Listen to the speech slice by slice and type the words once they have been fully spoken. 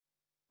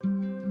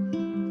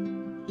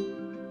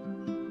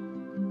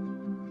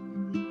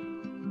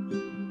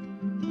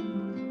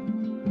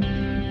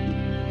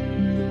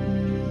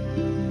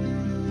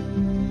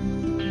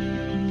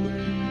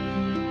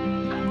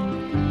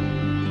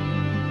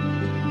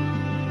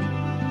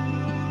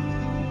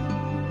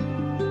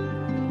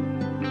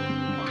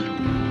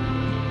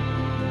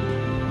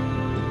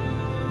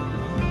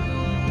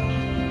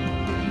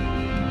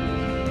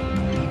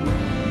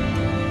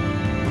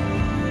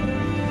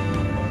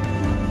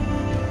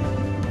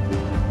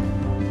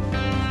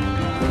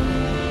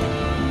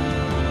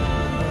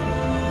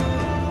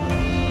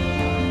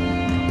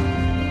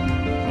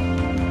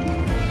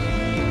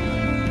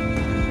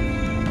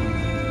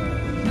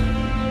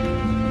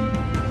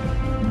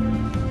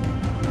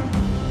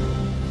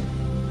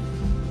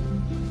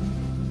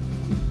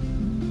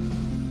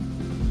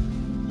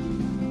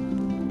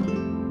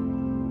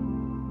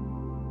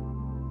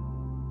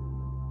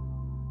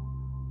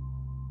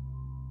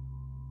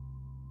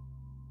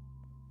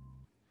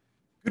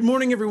Good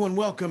morning, everyone.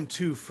 Welcome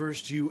to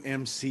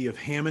First-UMC of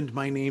Hammond.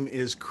 My name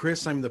is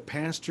Chris. I'm the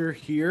pastor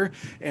here,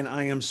 and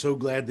I am so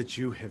glad that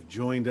you have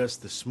joined us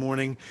this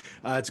morning.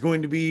 It's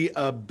going to be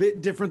a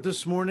bit different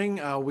this morning.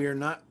 We are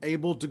not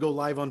able to go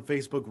live on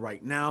Facebook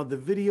right now. The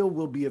video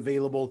will be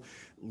available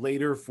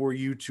later for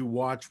you to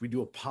watch. We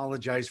do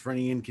apologize for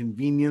any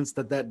inconvenience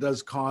that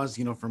does cause.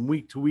 From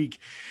week to week,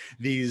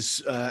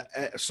 these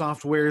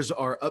softwares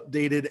are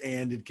updated,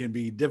 and it can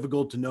be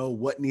difficult to know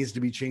what needs to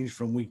be changed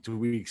from week to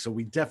week. So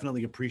we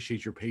definitely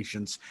appreciate your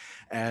patience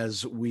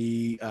as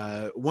we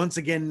once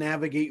again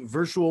navigate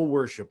virtual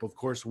worship. Of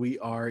course, we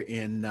are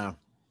in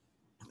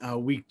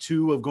week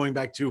 2 of going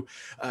back to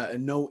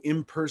no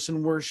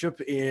in-person worship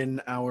in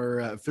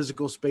our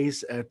physical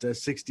space at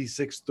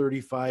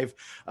 6635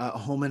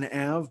 Holman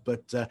Ave,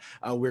 but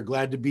we're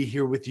glad to be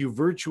here with you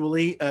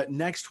virtually.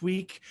 Next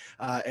week,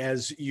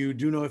 as you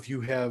do know, if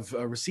you have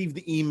received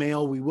the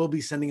email, we will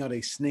be sending out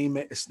a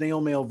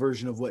snail mail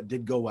version of what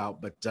did go out,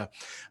 but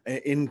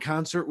in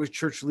concert with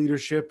church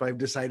leadership, I've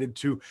decided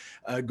to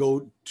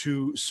go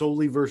to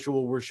solely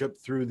virtual worship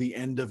through the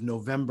end of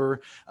November,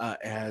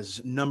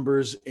 as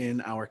numbers in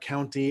our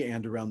county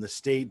and around the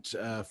state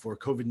for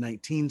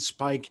COVID-19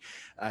 spike.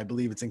 I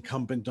believe it's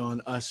incumbent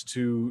on us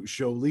to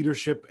show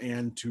leadership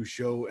and to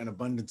show an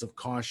abundance of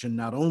caution,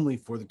 not only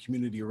for the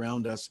community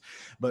around us,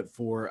 but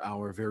for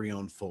our very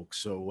own folks.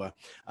 So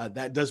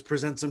that does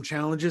present some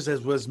challenges,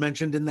 as was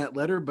mentioned in that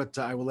letter, but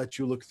I will let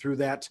you look through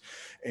that.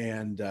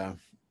 And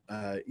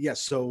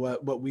yes,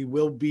 but we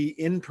will be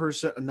in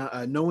person,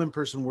 no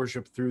in-person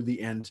worship through the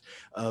end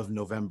of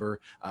November.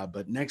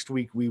 But next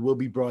week we will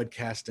be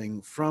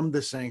broadcasting from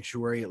the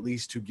sanctuary, at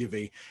least to give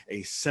a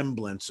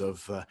semblance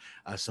of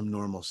some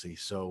normalcy.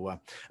 So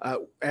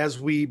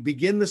as we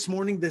begin this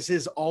morning, this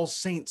is All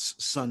Saints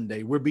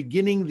Sunday. We're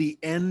beginning the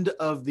end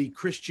of the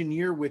Christian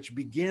year, which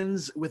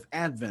begins with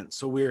Advent.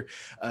 So we're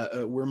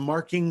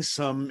marking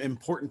some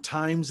important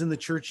times in the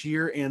church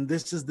year, and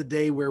this is the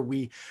day where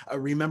we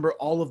remember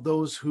all of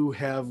those who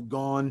have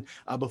gone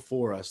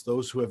before us,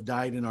 those who have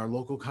died in our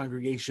local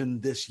congregation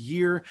this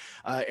year,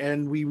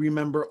 and we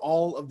remember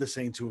all of the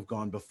saints who have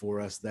gone before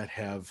us that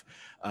have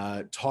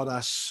taught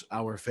us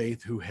our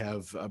faith, who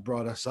have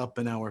brought us up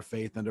in our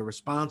faith, and are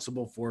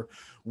responsible for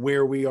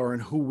where we are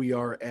and who we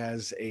are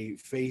as a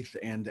faith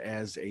and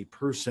as a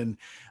person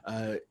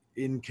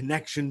in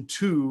connection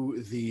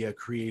to the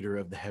creator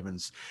of the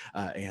heavens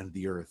and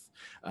the earth.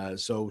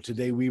 So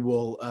today we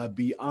will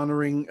be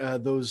honoring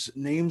those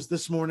names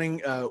this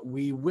morning.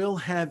 We will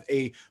have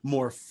a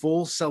more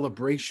full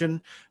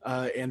celebration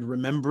and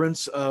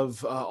remembrance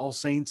of All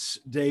Saints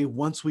Day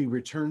once we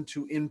return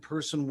to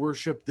in-person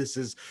worship. This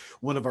is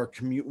one of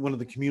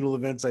the communal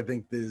events I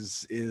think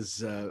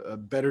is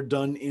better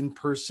done in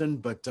person,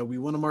 but we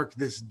want to mark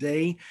this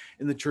day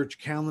in the church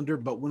calendar.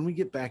 But when we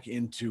get back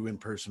into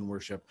in-person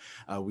worship,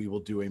 we will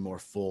do a more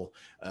full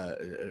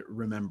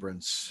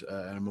remembrance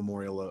and a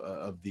memorial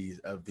of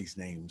these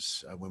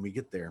names when we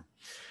get there.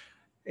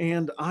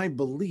 And I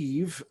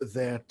believe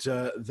that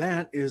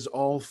that is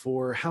all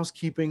for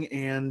housekeeping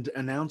and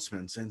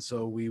announcements. And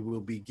so we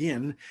will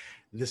begin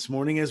this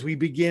morning, as we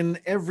begin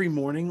every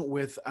morning,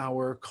 with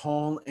our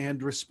call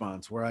and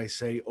response, where I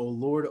say, "O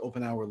Lord,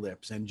 open our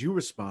lips," and you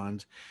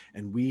respond,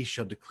 "and we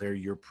shall declare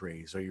your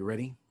praise." Are you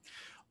ready?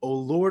 O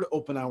Lord,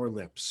 open our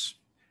lips,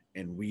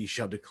 and we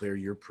shall declare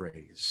your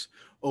praise.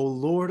 O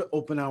Lord,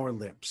 open our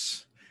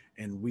lips,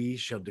 and we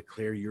shall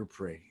declare your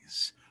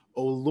praise.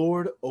 O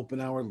Lord, open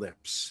our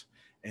lips,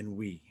 and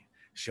we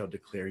shall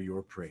declare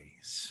your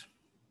praise.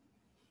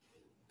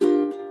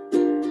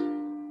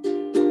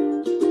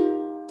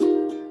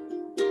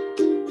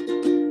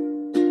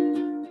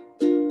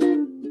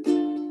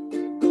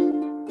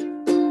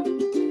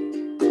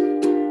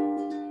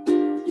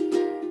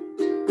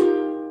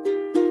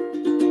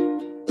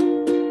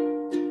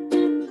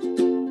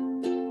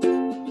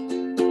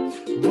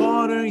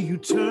 Water you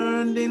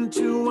turned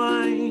into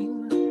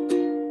wine,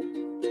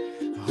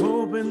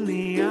 hope in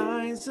the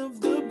eyes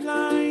of the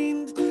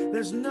blind.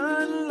 There's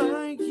none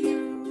like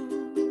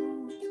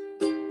you,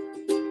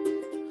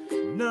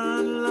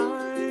 none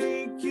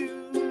like you.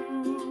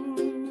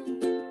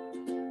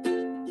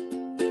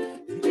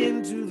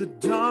 Into the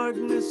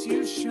darkness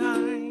you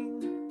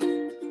shine,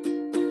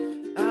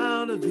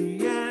 out of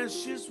the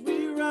ashes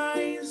we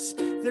rise.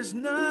 There's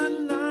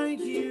none like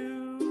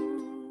you,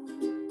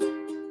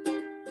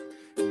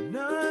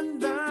 none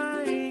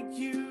like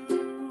you.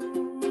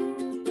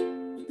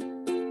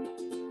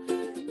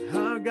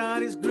 Our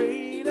God is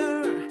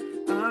greater,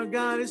 our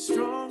God is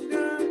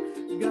stronger.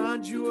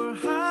 God, you are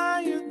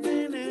higher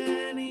than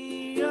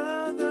any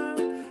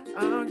other.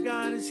 Our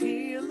God is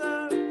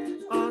healer,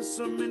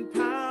 awesome in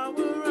power.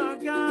 Our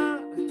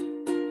God,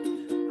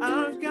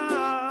 our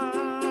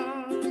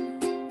God.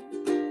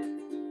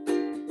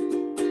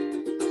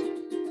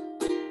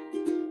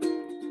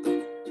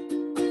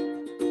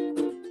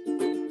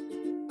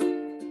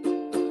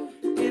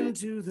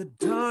 Into the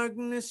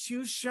darkness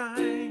you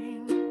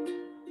shine,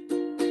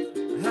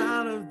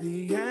 out of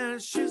the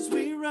ashes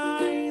we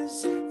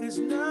rise. There's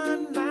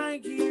none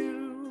like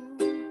you,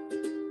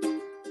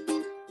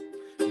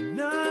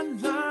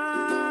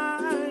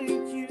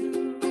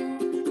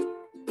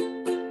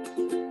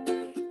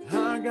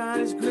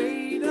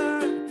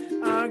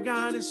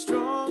 is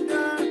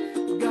stronger.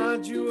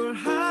 God, you are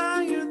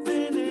higher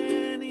than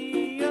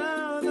any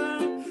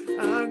other.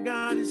 Our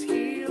God is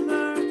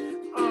healer,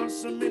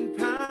 awesome in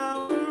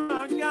power.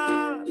 Our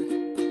God,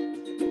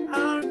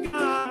 our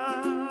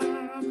God.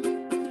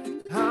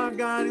 Our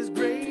God is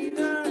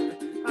greater,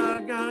 our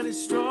God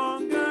is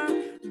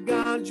stronger.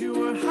 God,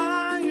 you are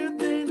higher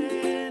than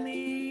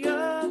any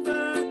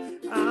other.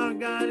 Our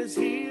God is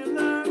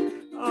healer,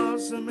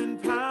 awesome in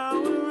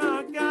power.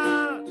 Our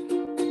God,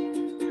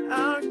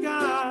 our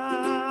God.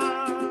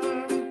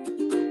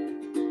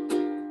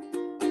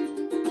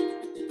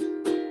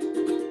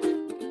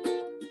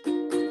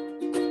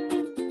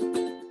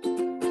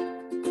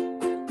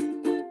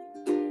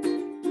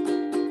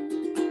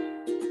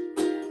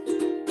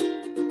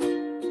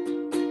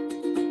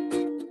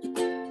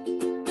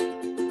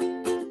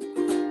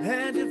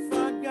 And if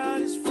our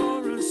God is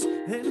for us,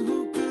 then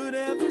who could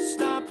ever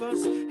stop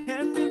us?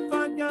 And if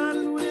our God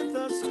is with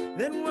us,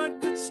 then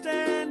what could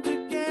stand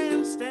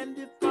against? And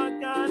if our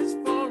God is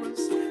for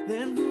us,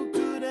 then who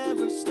could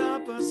ever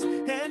stop us?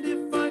 And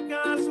if our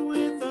God is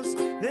with us,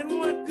 then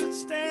what could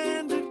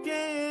stand against?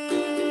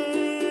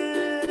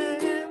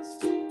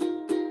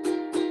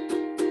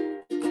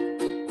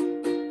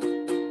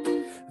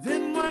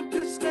 Then what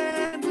could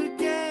stand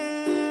against?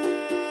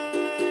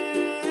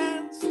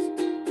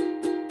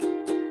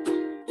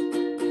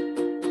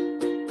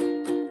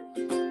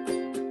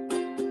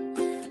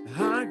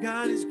 Our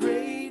God is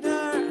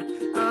greater,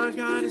 our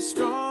God is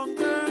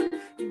stronger.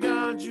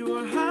 God, you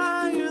are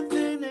higher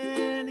than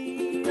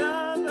any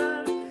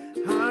other.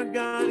 Our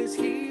God is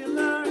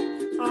healer,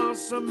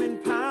 awesome in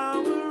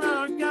power.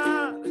 Our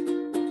God,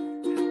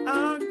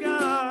 our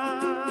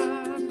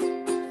God.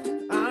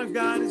 Our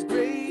God is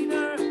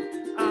greater,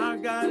 our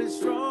God is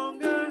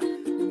stronger.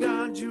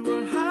 God, you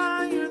are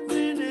higher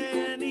than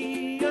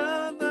any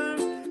other.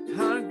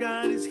 Our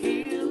God is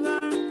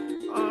healer,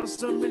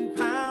 awesome in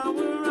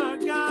power. Our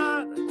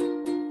God,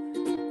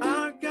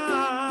 our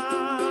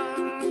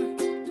God.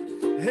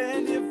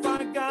 And if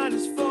our God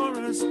is for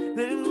us,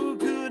 then who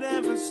could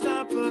ever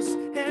stop us?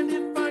 And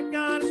if our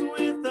God is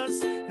with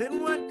us, then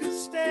what could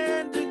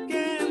stand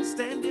against?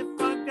 And if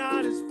our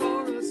God is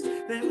for us,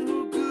 then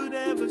who could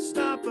ever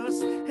stop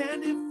us?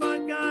 And if our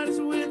God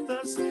is with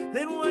us,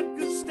 then what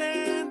could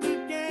stand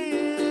against?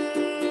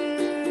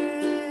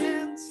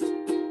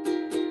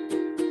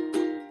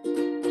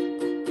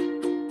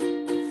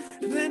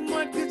 Then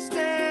what could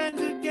stand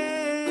against?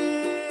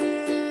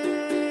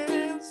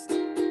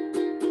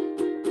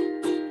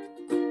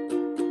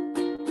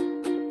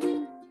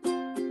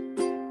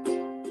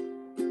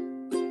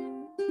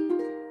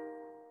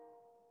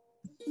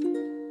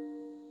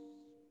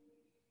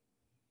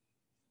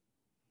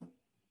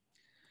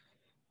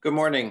 Good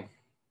morning.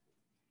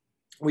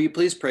 Will you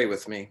please pray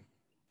with me?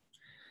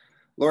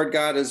 Lord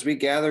God, as we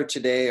gather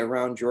today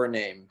around your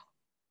name,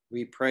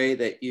 we pray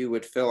that you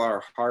would fill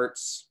our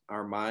hearts,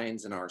 our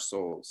minds, and our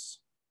souls.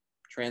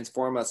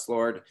 Transform us,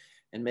 Lord,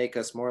 and make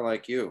us more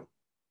like you.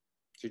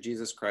 Through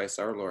Jesus Christ,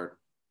 our Lord.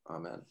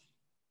 Amen.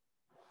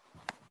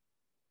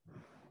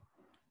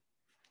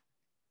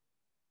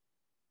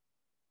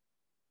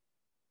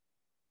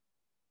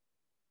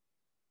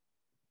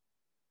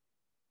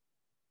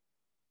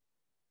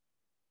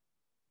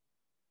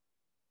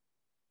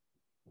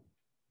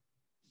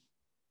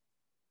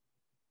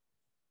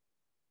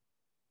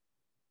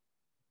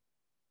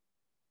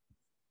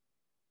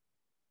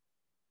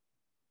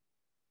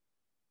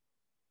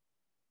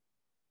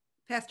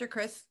 Pastor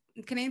Chris,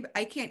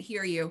 I can't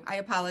hear you. I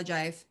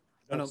apologize.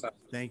 No,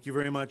 thank you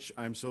very much.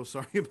 I'm so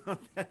sorry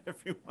about that,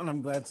 everyone.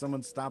 I'm glad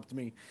someone stopped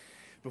me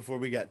before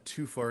we got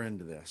too far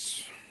into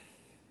this.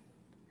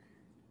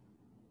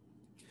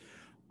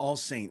 All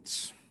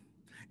Saints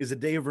is a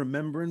day of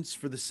remembrance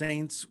for the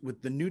saints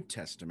with the New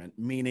Testament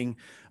meaning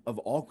of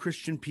all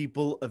Christian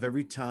people of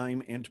every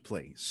time and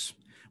place.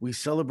 We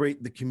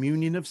celebrate the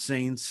communion of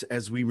saints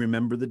as we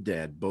remember the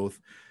dead, both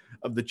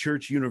of the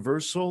Church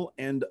Universal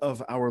and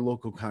of our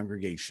local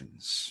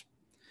congregations.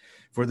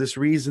 For this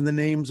reason, the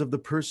names of the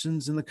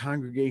persons in the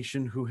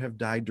congregation who have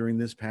died during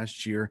this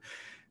past year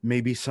may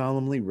be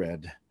solemnly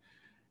read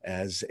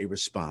as a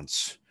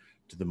response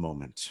to the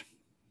moment.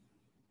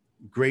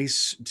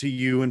 Grace to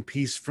you and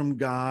peace from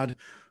God,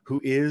 who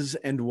is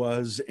and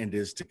was and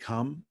is to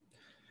come,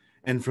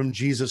 and from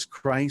Jesus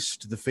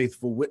Christ, the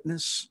faithful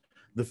witness,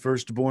 the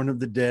firstborn of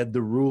the dead,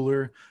 the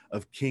ruler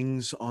of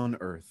kings on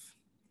earth.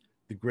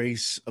 The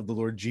grace of the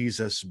Lord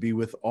Jesus be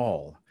with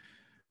all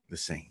the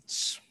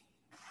saints.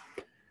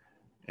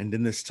 And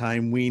in this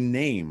time, we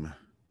name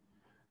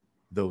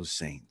those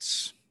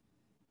saints.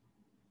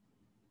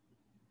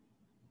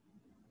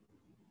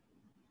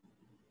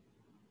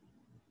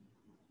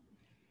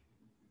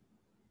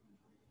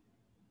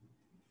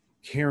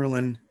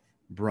 Carolyn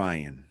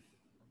Bryan.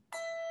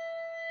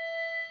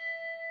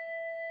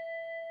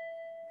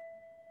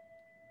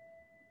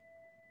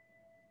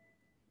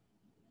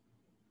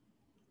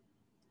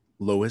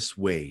 Lois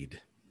Wade.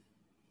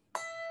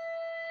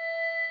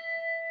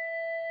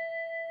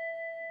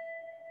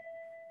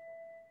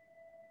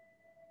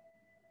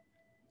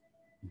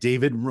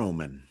 David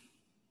Roman,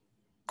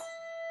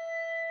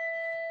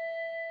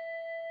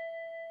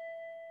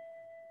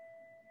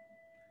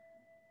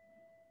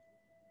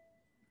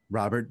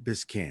 Robert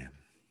Biscan,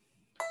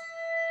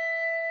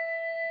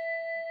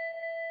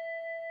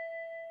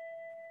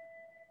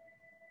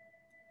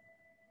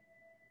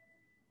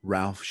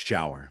 Ralph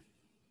Schauer,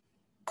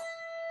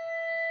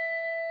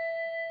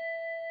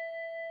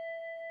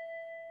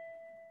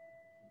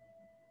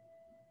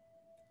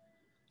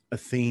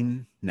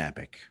 Athene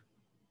Napick,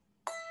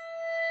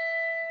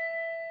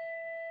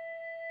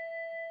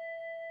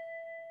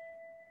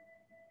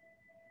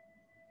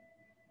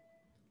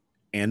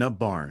 Anna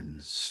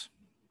Barnes,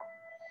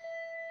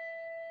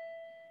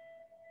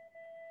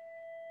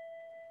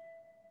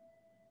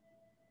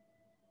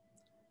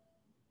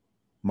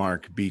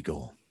 Mark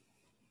Beagle,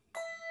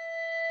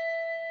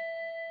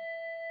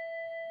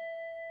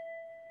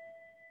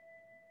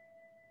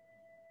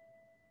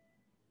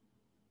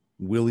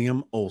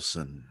 William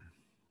Olson,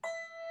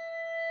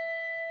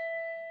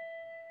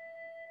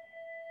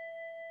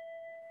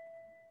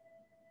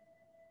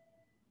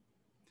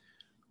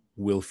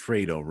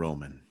 Wilfredo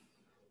Roman,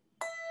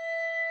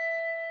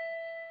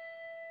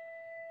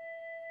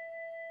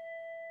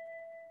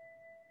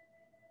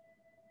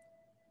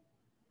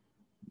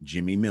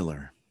 Jimmy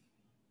Miller,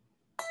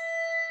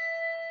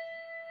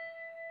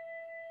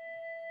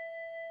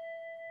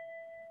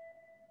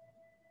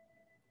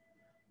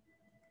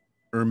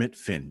 Ermit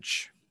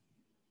Finch,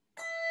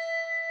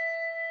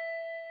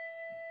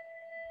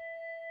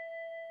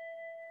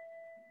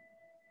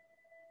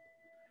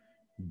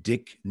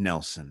 Dick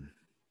Nelson,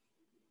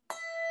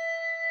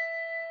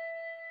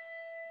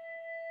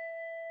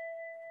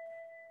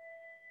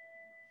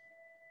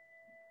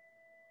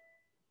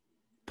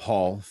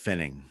 Paul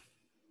Fenning,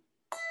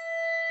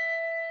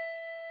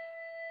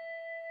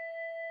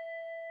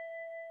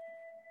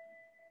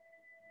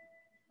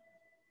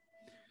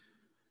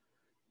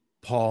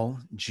 Paul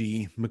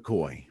G.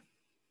 McCoy,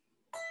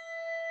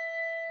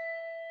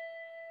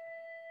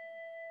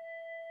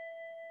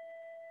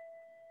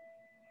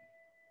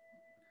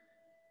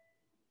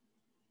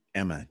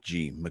 Emma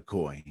G.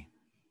 McCoy,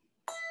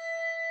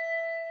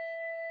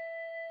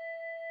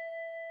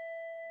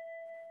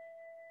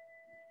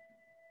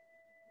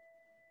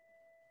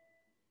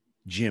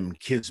 Jim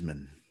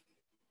Kisman,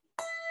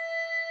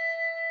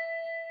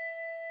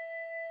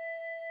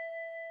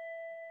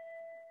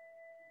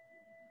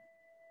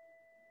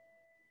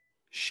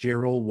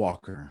 Cheryl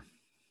Walker,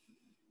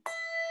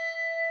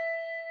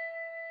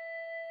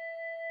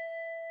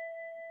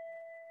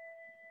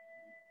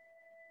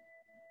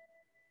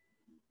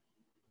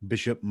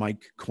 Bishop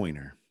Mike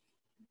Coiner,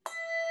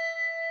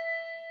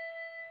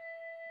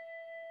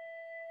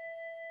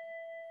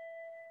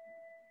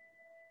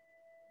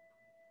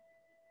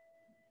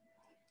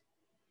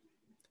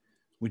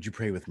 would you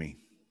pray with me?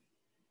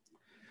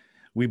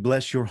 We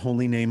bless your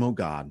holy name, O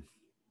God,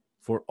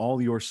 for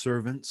all your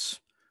servants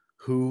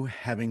who,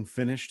 having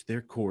finished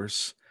their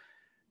course,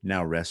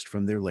 now rest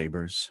from their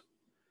labors.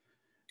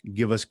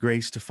 Give us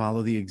grace to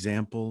follow the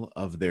example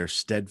of their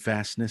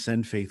steadfastness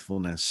and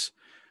faithfulness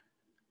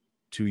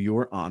to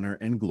your honor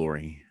and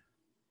glory,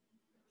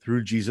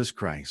 through Jesus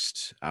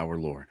Christ, our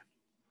Lord.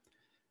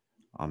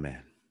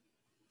 Amen.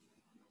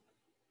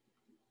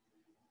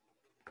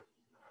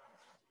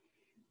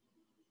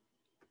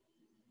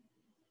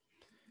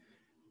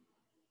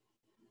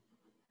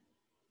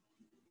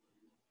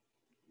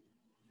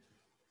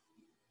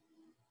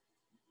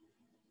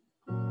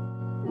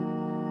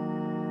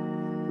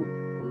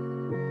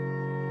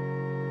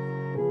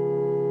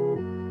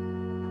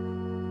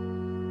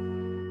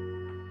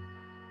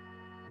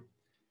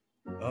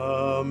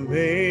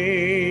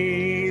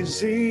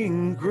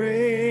 Amazing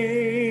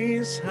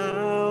grace,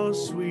 how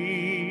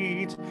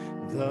sweet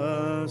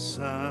the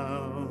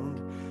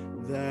sound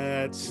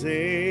that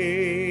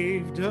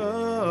saved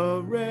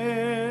a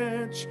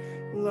wretch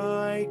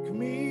like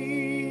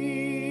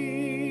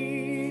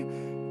me.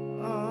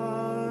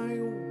 I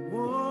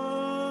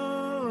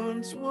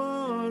once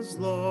was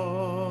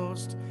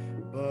lost,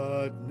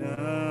 but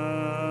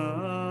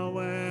now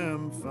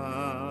am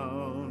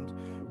found,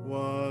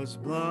 was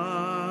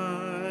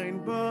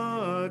blind,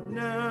 but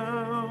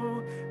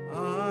now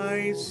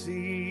I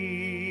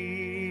see.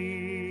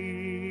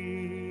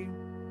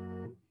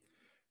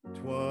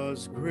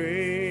 'Twas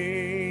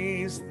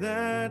grace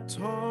that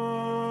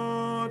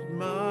taught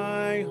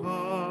my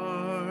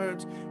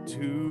heart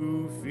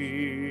to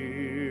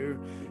fear,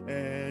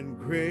 and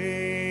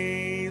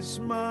grace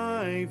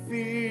my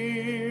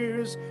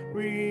fears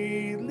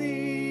relieved.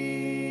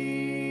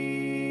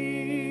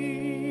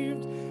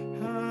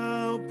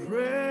 How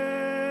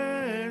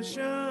precious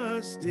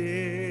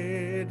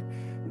did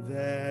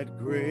that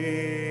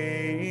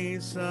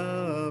grace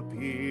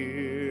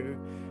appear,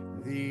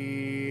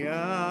 the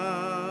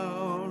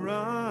hour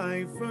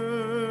I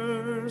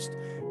first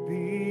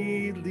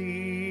believed.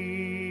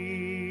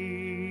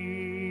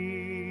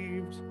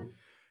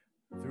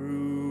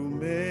 Through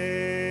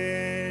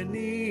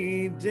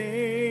many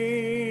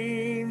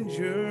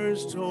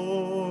dangers,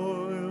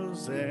 toils,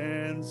 traps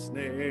and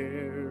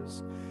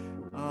snares.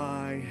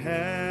 I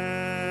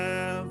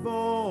have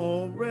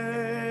already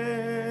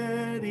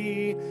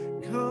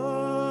come.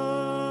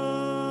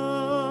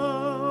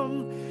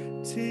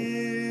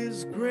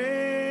 'Tis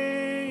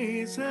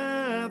grace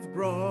hath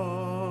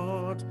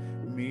brought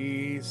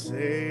me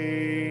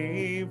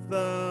safe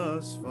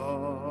thus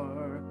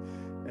far,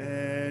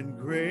 and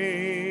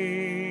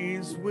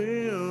grace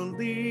will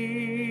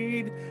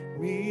lead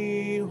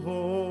me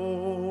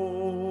home.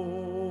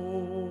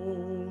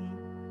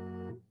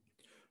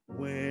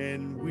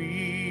 When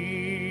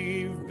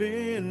we've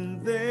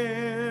been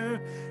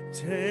there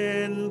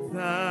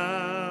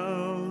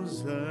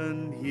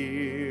 10,000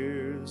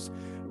 years,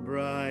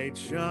 bright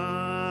shining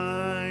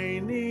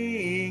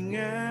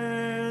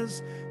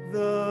as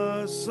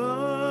the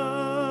sun,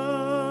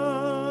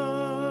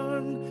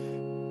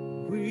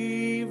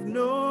 we've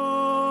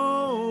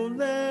no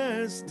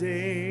less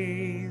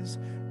days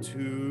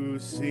to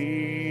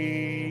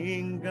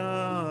sing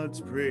God's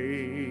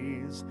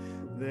praise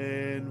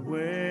than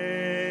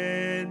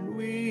when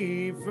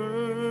we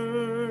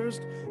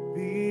first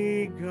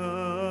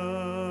begun.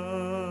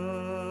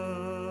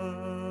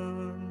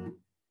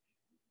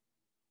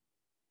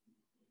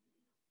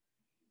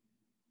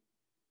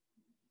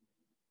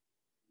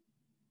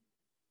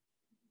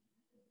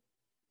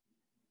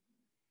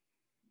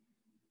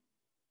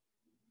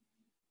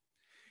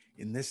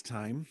 In this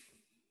time,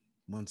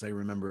 once I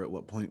remember at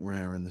what point we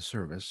are in the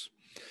service,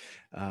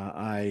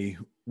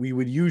 we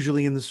would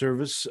usually in the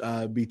service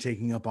be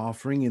taking up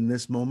offering. In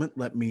this moment,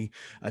 let me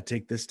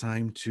take this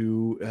time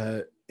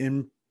to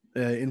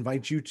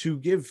invite you to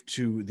give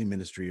to the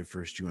ministry of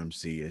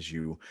First-UMC as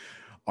you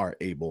are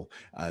able,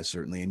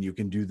 certainly. And you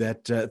can do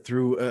that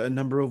through a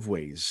number of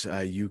ways.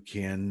 You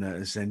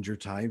can send your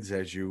tithes,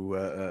 as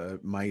you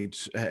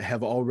might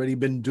have already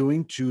been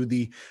doing, to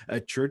the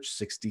church,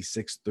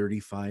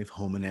 6635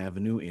 Homan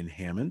Avenue in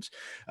Hammond.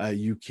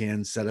 You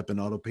can set up an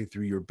auto pay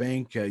through your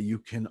bank. You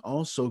can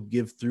also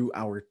give through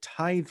our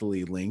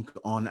Tithely link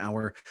on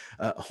our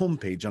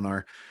homepage,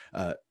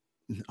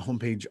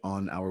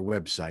 on our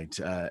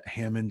website,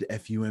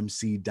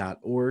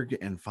 hammondfumc.org,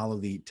 and follow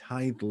the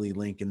Tithely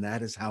link. And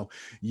that is how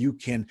you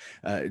can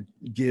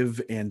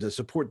give and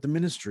support the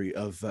ministry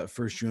of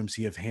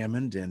First-UMC of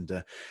Hammond.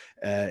 And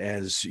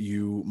as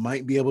you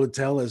might be able to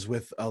tell, as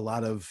with a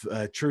lot of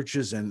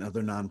churches and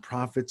other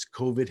nonprofits,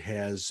 COVID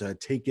has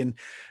taken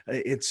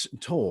its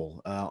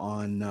toll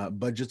on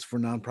budgets for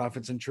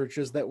nonprofits and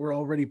churches that were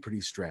already pretty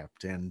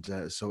strapped.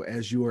 And so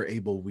as you are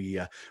able, we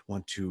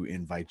want to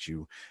invite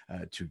you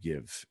to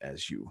give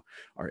as you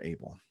are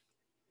able.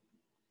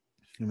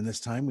 And in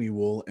this time, we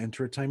will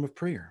enter a time of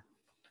prayer.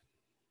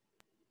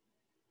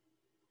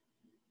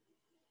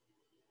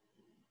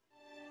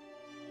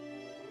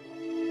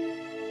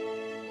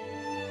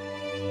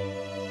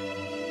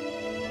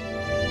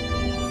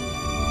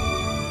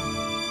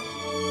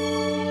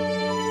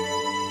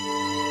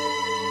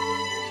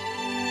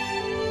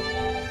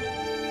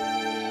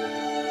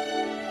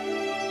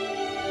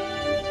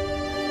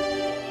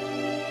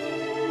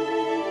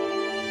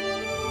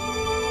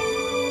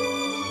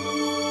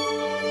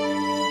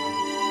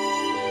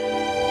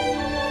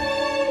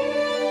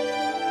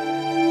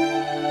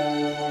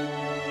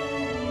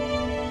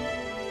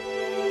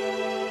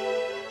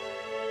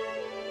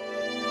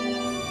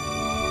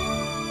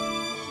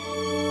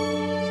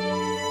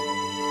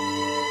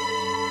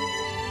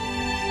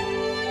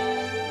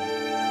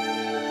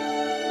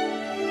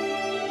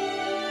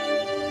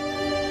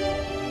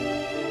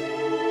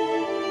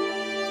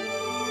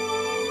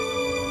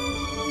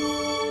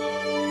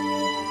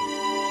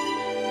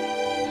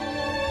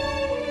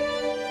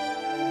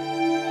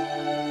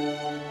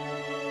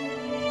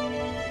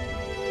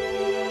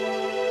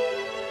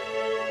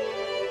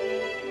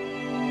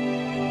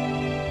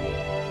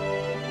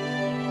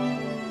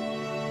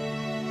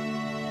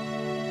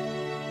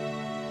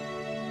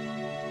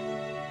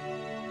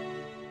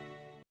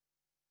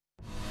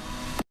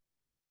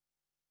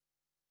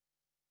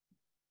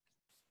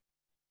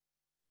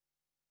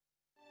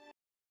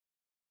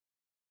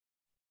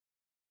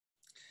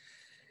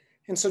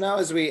 And so now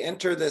as we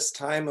enter this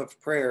time of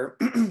prayer,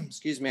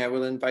 excuse me, I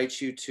will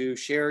invite you to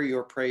share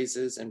your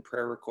praises and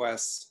prayer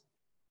requests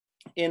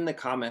in the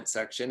comment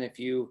section. If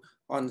you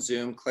on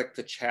Zoom click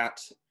the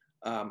chat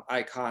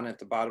icon at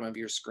the bottom of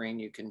your screen,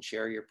 you can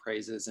share your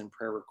praises and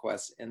prayer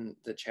requests in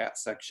the chat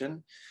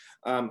section.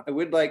 I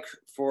would like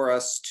for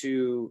us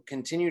to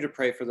continue to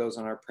pray for those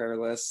on our prayer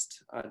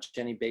list: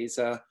 Jenny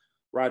Beza,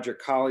 Roger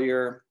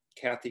Collier,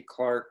 Kathy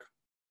Clark,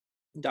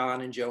 Don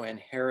and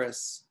Joanne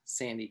Harris,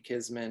 Sandy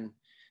Kisman,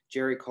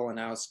 Jerry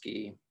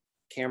Kolonowski,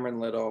 Cameron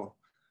Little,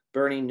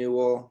 Bernie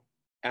Newell,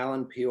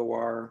 Alan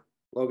Piowar,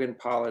 Logan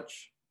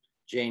Polich,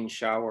 Jane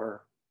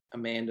Shower,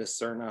 Amanda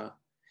Cerna,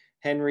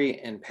 Henry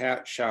and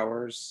Pat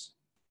Showers,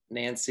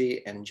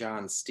 Nancy and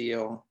John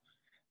Steele,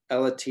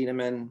 Ella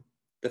Tiedeman,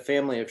 the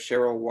family of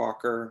Cheryl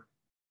Walker,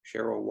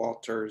 Cheryl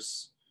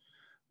Walters.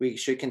 We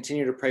should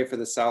continue to pray for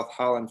the South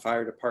Holland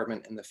Fire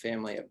Department and the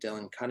family of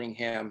Dylan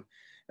Cunningham,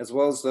 as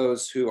well as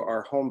those who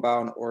are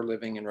homebound or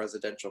living in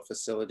residential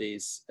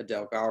facilities,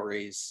 Adele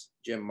Gowries,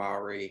 Jim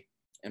Mowry,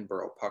 and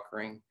Burl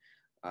Puckering.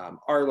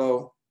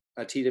 Arlo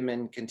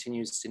Tiedeman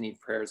continues to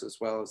need prayers as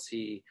well, as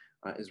he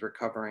is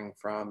recovering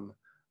from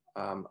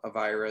a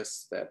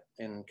virus that,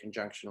 in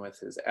conjunction with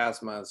his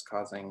asthma, is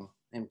causing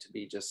him to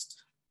be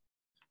just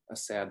a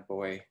sad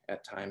boy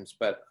at times.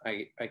 But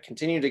I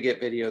continue to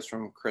get videos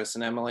from Chris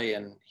and Emily,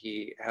 and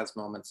he has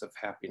moments of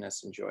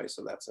happiness and joy,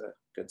 so that's a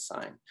good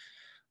sign.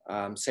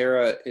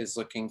 Sarah is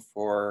looking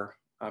for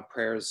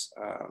prayers.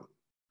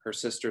 Her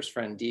sister's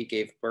friend Dee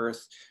gave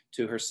birth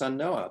to her son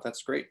Noah.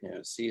 That's great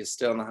news. He is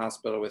still in the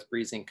hospital with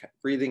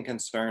breathing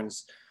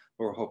concerns.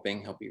 We're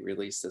hoping he'll be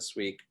released this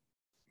week.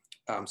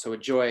 So a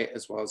joy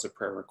as well as a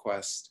prayer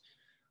request.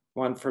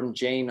 One from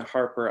Jane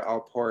Harper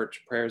Alport,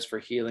 prayers for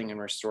healing and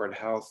restored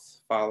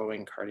health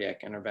following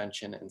cardiac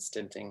intervention and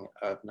stenting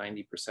of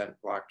 90%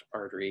 blocked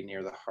artery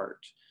near the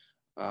heart.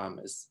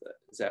 Is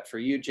that for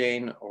you,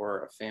 Jane,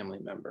 or a family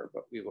member?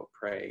 But we will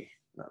pray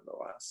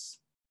nonetheless.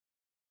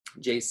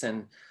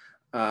 Jason,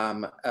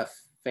 the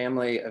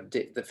family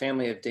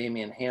of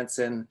Damian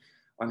Hansen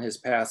on his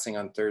passing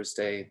on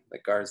Thursday, the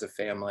Garza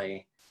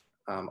family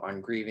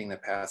on grieving the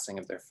passing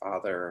of their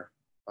father,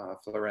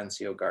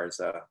 Florencio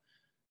Garza.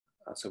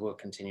 So we'll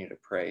continue to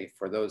pray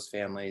for those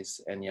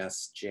families. And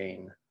yes,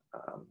 Jane,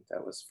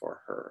 that was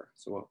for her.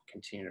 So we'll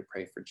continue to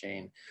pray for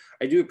Jane.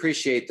 I do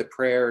appreciate the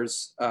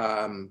prayers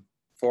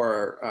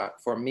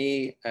for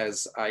me,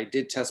 as I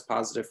did test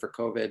positive for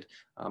COVID.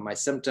 My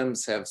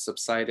symptoms have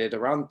subsided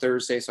around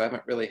Thursday, so I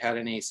haven't really had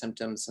any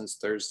symptoms since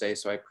Thursday.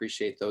 So I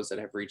appreciate those that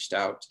have reached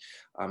out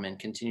and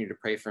continue to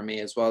pray for me,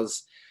 as well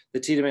as the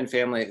Tiedeman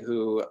family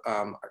who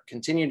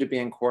continue to be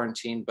in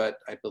quarantine, but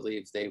I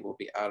believe they will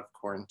be out of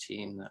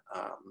quarantine.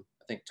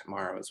 I think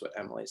tomorrow is what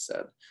Emily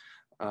said.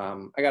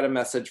 I got a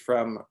message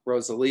from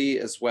Rosalie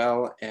as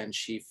well, and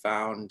she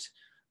found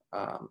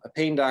a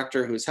pain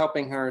doctor who's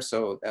helping her.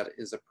 So that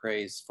is a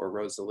praise for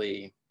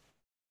Rosalie.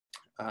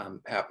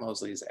 Pat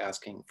Mosley is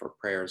asking for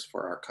prayers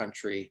for our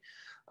country.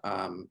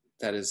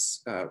 That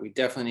is, we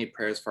definitely need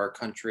prayers for our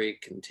country.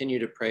 Continue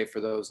to pray for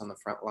those on the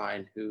front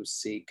line who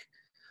seek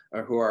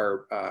or who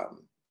are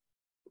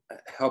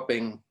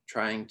helping,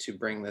 trying to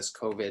bring this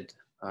COVID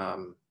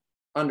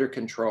under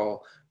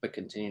control, but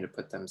continue to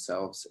put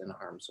themselves in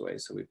harm's way.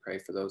 So we pray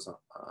for those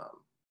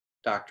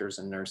doctors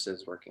and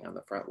nurses working on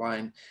the front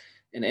line,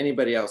 and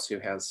anybody else who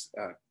has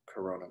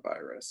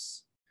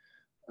coronavirus.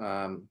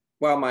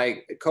 While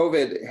my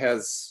COVID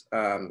has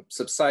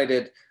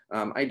subsided,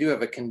 I do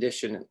have a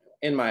condition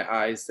in my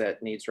eyes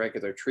that needs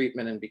regular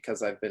treatment. And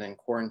because I've been in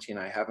quarantine,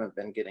 I haven't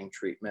been getting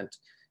treatment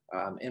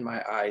in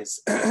my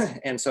eyes.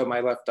 And so my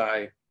left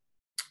eye,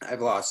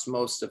 I've lost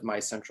most of my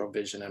central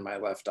vision in my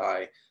left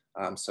eye.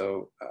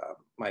 So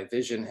my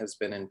vision has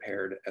been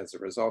impaired as a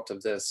result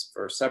of this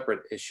for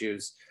separate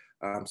issues.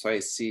 So I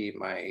see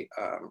my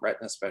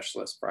retina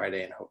specialist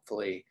Friday, and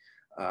hopefully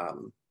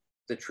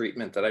the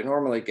treatment that I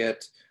normally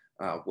get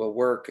will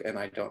work and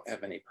I don't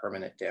have any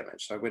permanent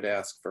damage. So I would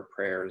ask for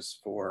prayers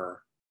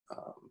for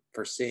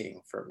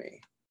seeing for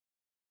me.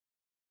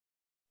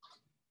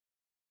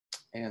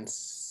 And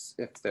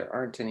if there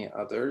aren't any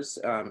others,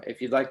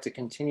 if you'd like to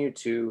continue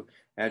to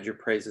add your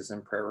praises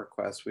and prayer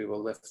requests, we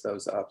will lift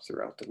those up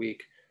throughout the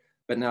week.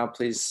 But now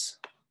please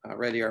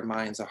ready our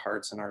minds, our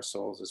hearts, and our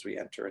souls as we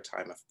enter a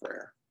time of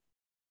prayer.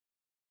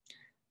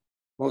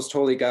 Most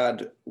holy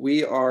God,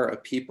 we are a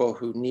people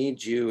who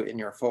need you in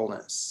your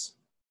fullness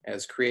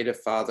as creative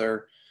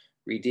Father,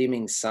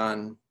 redeeming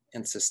Son,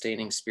 and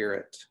sustaining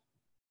Spirit.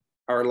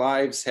 Our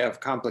lives have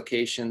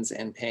complications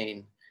and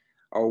pain.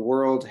 Our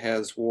world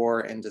has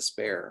war and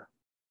despair,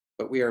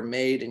 but we are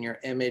made in your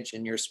image,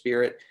 and your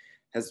Spirit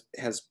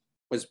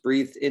was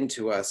breathed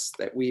into us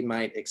that we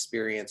might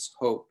experience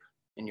hope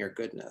in your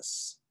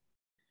goodness.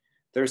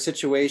 There are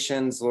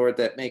situations, Lord,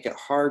 that make it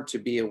hard to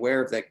be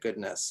aware of that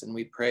goodness, and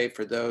we pray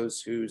for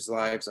those whose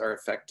lives are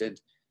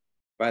affected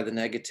by the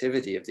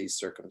negativity of these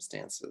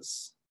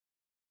circumstances.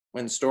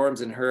 When storms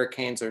and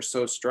hurricanes are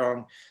so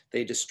strong,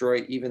 they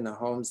destroy even the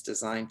homes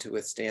designed to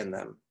withstand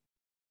them.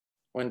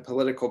 When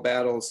political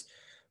battles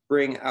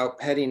bring out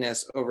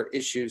pettiness over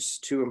issues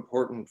too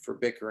important for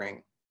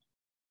bickering.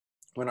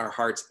 When our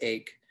hearts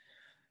ache,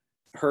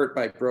 hurt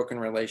by broken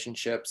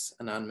relationships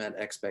and unmet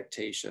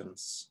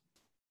expectations.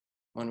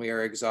 When we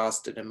are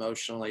exhausted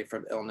emotionally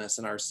from illness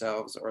in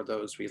ourselves or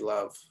those we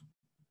love.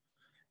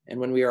 And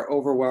when we are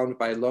overwhelmed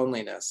by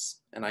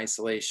loneliness and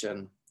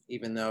isolation,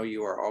 even though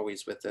you are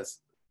always with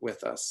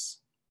us.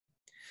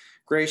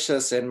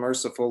 Gracious and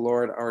merciful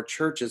Lord, our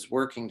church is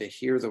working to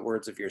hear the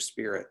words of your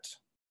Spirit.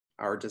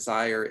 Our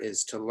desire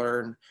is to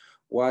learn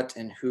what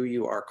and who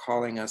you are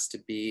calling us to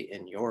be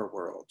in your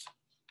world.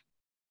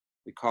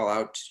 We call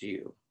out to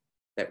you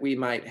that we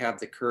might have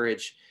the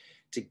courage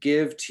to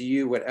give to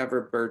you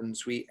whatever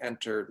burdens we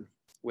entered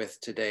with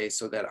today,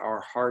 so that our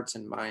hearts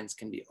and minds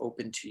can be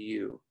open to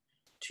you,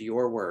 to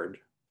your word,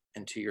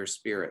 and to your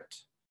Spirit,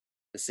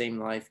 the same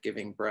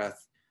life-giving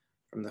breath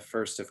from the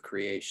first of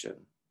creation.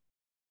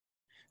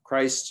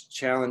 Christ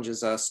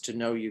challenges us to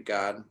know you,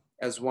 God,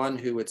 as one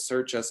who would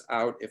search us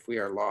out if we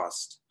are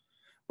lost.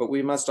 But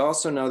we must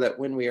also know that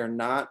when we are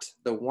not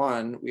the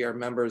one, we are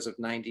members of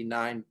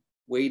 99,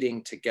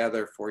 waiting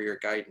together for your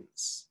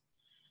guidance.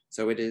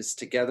 So it is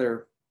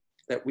together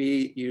that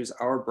we use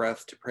our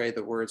breath to pray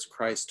the words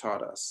Christ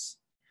taught us.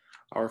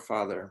 Our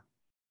Father,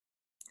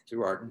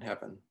 who art in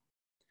heaven,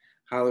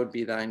 hallowed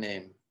be thy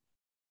name.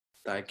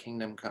 Thy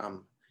kingdom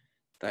come,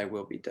 thy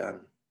will be done,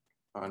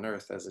 on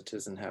earth as it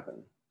is in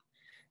heaven.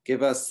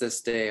 Give us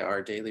this day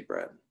our daily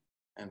bread,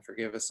 and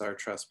forgive us our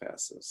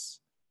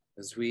trespasses,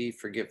 as we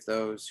forgive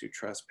those who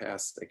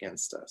trespass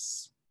against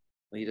us.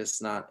 Lead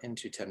us not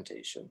into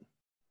temptation,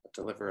 but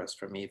deliver us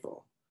from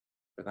evil.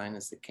 For thine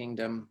is the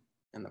kingdom,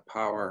 and the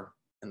power,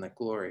 and the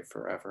glory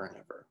forever and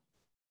ever.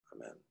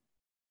 Amen.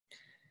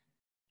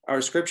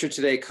 Our scripture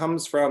today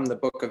comes from the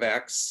book of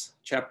Acts,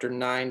 chapter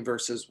 9,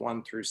 verses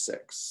 1 through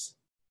 6.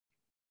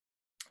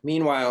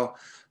 Meanwhile,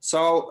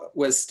 Saul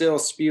was still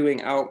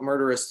spewing out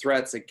murderous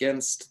threats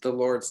against the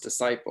Lord's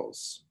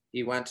disciples.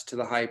 He went to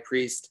the high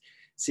priest,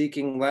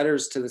 seeking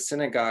letters to the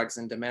synagogues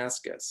in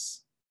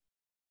Damascus.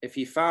 If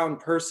he found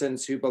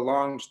persons who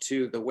belonged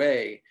to the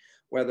way,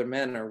 whether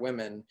men or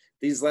women,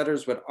 these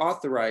letters would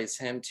authorize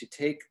him to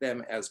take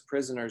them as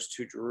prisoners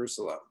to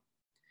Jerusalem.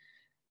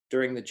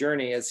 During the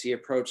journey, as he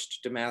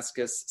approached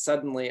Damascus,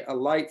 suddenly a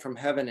light from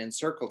heaven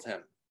encircled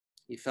him.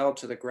 He fell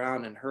to the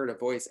ground and heard a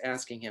voice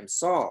asking him,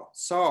 "Saul,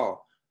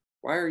 Saul,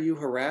 why are you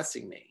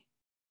harassing me?"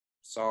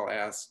 Saul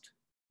asked,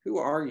 "Who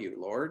are you,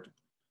 Lord?"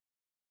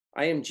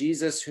 "I am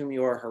Jesus whom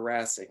you are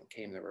harassing,"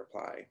 came the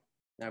reply.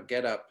 "Now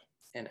get up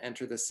and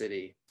enter the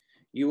city.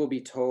 You will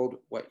be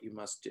told what you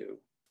must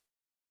do."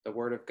 The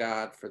word of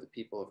God for the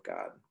people of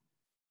God.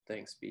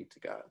 Thanks be to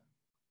God.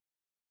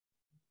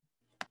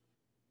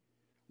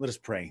 Let us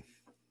pray.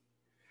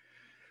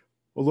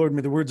 O Lord,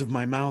 may the words of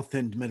my mouth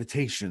and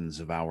meditations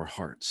of our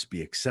hearts be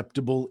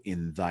acceptable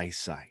in thy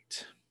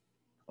sight.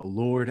 O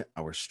Lord,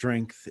 our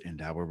strength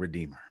and our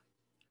Redeemer.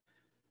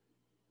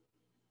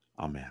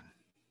 Amen.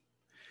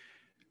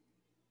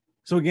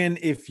 So again,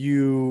 if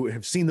you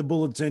have seen the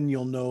bulletin,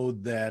 you'll know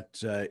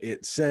that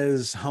it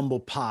says humble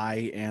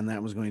pie, and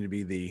that was going to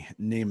be the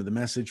name of the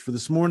message for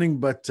this morning,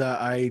 but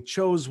I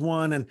chose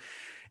one, and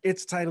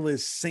its title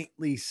is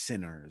Saintly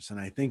Sinners. And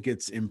I think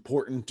it's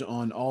important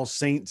on All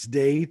Saints'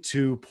 Day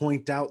to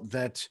point out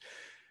that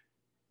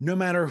no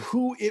matter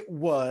who it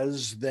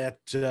was that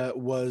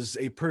was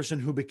a person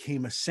who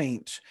became a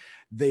saint,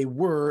 they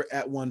were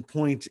at one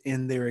point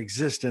in their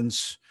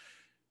existence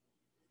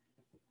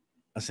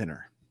a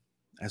sinner,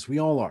 as we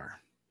all are.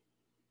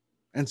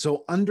 And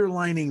so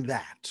underlining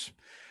that,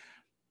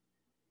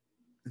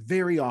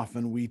 very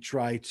often we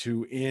try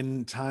to,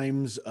 in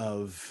times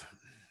of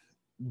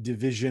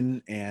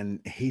division and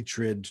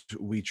hatred,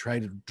 we try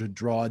to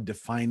draw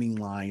defining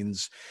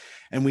lines,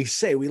 and we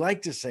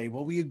like to say,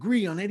 well, we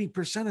agree on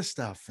 80% of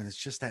stuff, and it's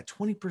just that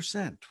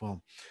 20%.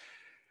 Well,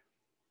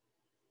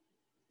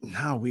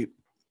 now I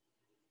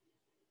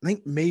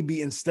think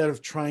maybe instead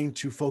of trying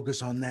to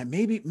focus on that,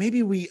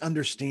 maybe we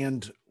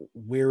understand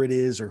where it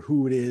is or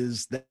who it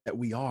is that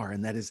we are,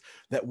 and that is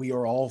that we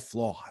are all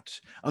flawed.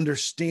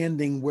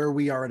 Understanding where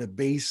we are at a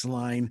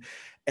baseline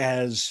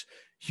as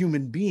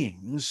human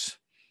beings,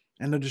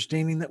 and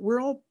understanding that we're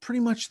all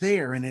pretty much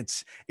there, and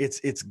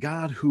it's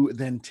God who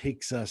then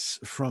takes us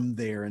from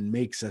there and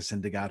makes us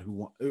into God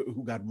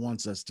who God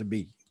wants us to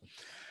be.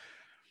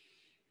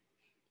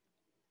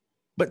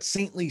 But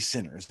saintly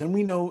sinners, and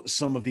we know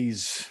some of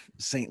these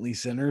saintly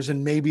sinners,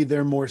 and maybe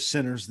they're more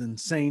sinners than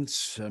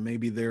saints.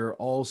 Maybe they're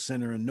all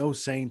sinner and no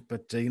saint,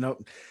 but I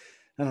don't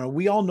know.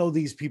 We all know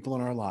these people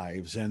in our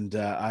lives, and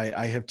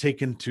I have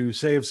taken to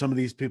say of some of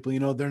these people,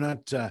 they're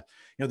not,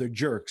 they're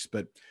jerks,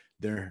 but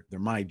they're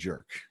my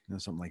jerk,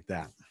 something like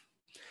that.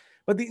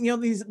 But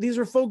these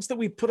are folks that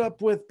we put up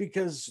with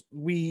because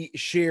we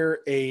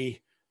share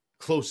a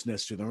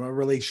closeness to them, a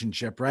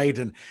relationship, right?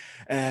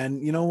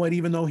 And you know what?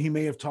 Even though he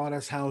may have taught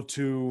us how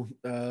to,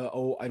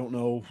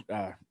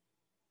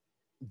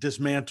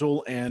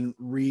 dismantle and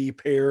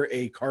repair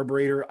a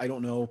carburetor, I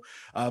don't know,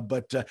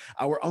 but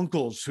our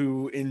uncles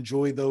who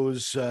enjoy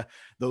those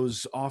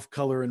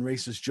off-color and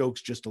racist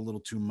jokes just a little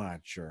too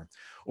much, or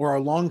our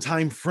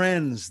longtime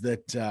friends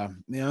that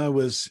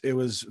it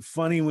was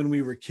funny when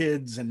we were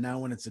kids, and now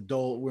when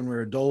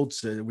we're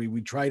adults,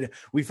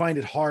 we find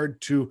it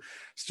hard to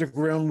stick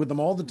around with them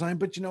all the time.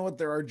 But you know what?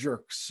 There are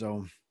jerks.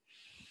 So.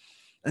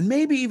 And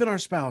maybe even our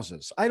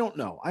spouses. I don't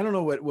know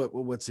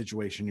what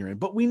situation you're in,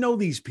 but we know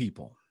these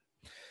people.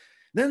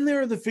 Then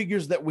there are the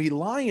figures that we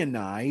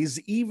lionize,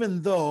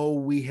 even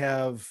though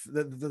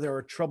there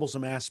are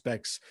troublesome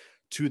aspects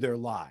to their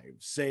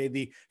lives. Say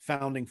the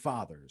founding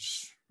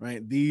fathers,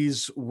 right?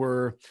 These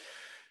were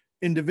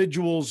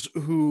individuals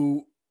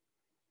who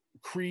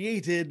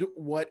created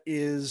what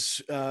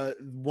is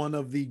one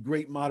of the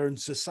great modern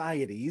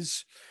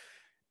societies,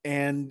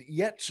 and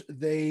yet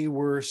they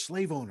were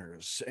slave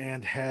owners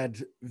and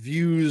had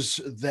views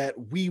that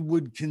we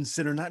would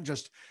consider not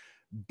just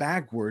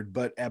backward,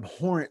 but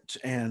abhorrent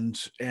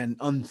and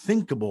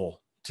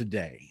unthinkable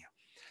today.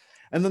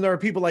 And then there are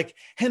people like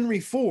Henry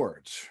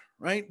Ford,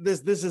 right?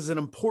 This is an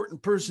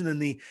important person in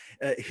the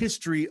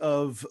history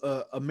of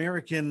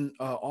American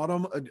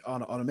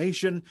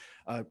automation.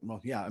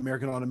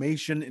 American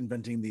automation,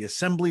 inventing the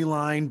assembly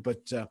line.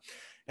 But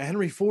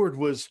Henry Ford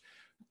was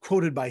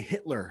quoted by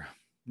Hitler.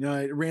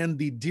 It ran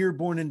the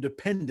Dearborn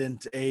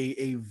Independent,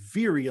 a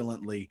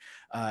virulently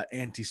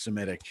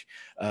anti-Semitic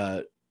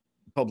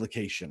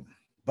publication.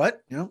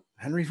 But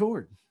Henry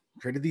Ford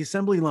created the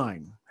assembly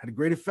line, had a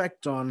great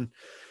effect on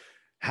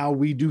how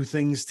we do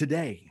things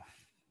today.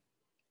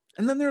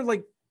 And then there are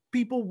like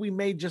people we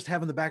may just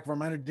have in the back of our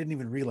mind or didn't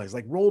even realize,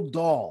 like Roald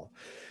Dahl,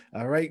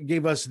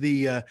 gave us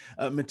the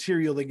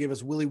material that gave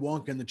us Willy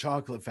Wonka and the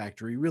Chocolate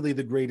Factory, really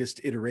the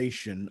greatest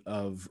iteration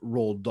of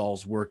Roald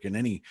Dahl's work in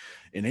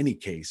any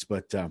case.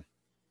 But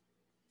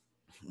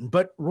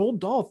Roald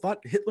Dahl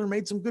thought Hitler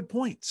made some good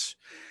points.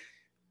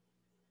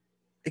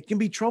 It can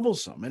be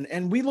troublesome.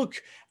 And we look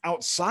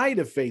outside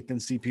of faith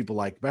and see people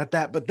like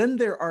that. But then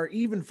there are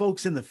even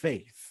folks in the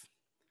faith,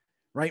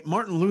 right?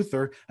 Martin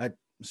Luther,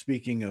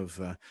 speaking of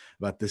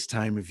about this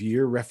time of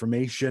year,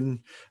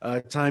 Reformation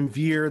time of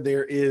year,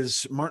 there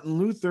is Martin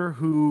Luther,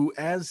 who,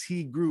 as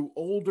he grew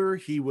older,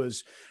 he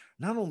was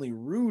not only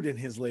rude in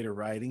his later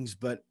writings,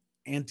 but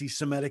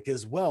anti-Semitic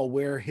as well,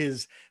 where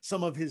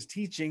some of his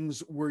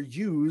teachings were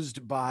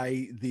used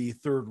by the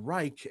Third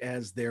Reich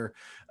as their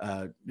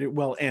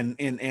and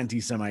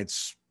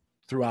anti-Semites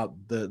throughout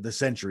the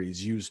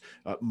centuries use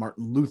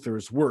Martin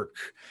Luther's work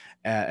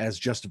as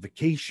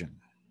justification.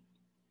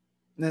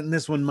 And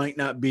this one might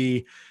not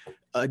be,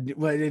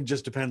 it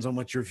just depends on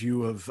what your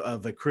view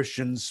of a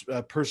Christian's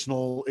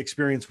personal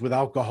experience with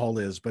alcohol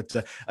is. But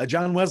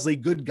John Wesley,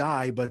 good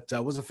guy, but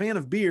was a fan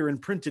of beer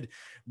and printed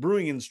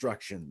brewing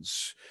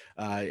instructions.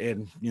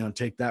 And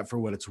take that for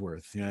what it's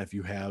worth. If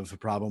you have a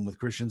problem with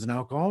Christians and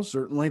alcohol,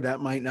 certainly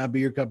that might not be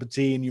your cup of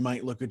tea, and you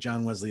might look at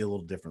John Wesley a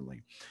little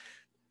differently.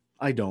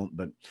 I don't,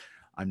 but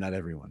I'm not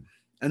everyone.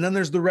 And then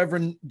there's the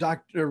Reverend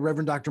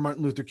Dr.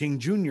 Martin Luther King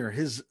Jr.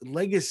 His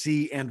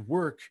legacy and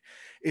work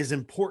is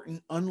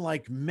important,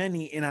 unlike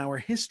many in our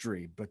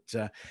history,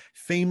 but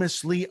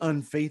famously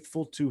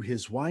unfaithful to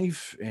his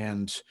wife.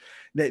 And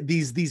that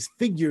these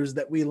figures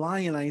that we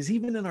lionize,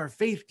 even in our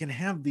faith, can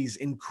have these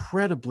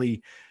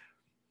incredible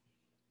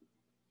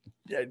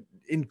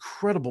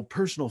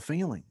personal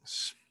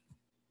failings.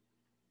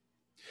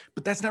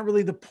 But that's not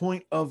really the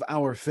point of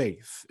our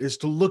faith, is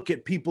to look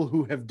at people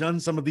who have done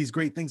some of these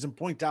great things and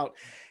point out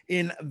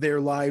in their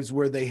lives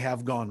where they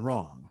have gone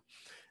wrong.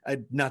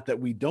 Not that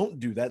we don't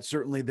do that.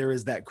 Certainly there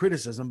is that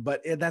criticism,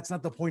 but that's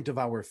not the point of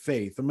our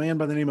faith. A man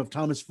by the name of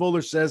Thomas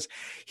Fuller says,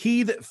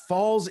 "He that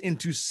falls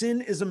into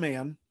sin is a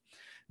man,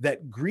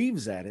 that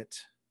grieves at it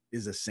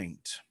is a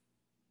saint,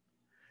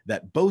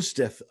 that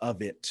boasteth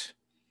of it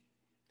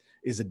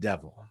is a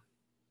devil."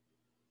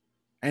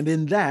 And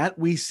in that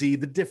we see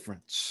the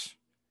difference.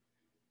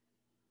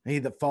 He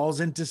that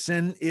falls into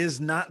sin is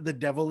not the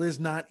devil,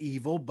 is not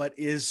evil, but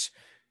is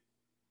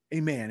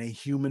a man, a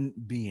human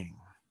being.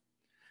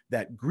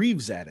 That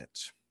grieves at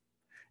it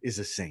is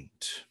a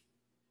saint.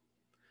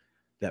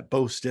 That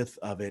boasteth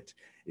of it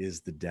is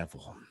the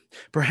devil.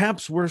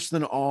 Perhaps worse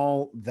than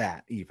all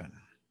that even,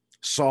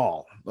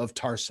 Saul of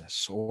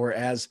Tarsus, or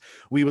as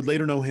we would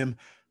later know him,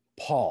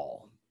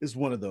 Paul, is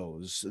one of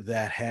those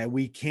that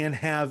we can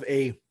have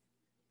a,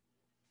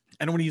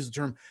 I don't want to use the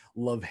term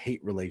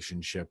love-hate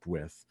relationship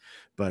with,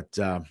 but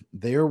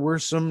there were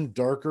some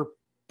darker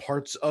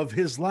parts of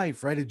his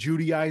life, right? A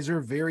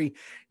Judaizer, very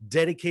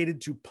dedicated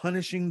to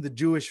punishing the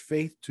Jewish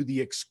faith to the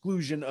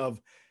exclusion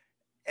of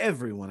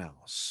everyone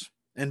else.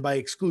 And by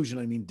exclusion,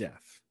 I mean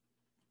death.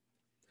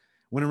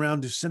 Went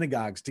around to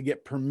synagogues to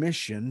get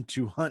permission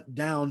to hunt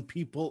down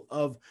people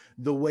of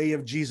the way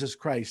of Jesus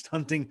Christ,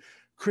 hunting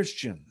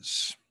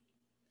Christians.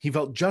 He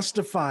felt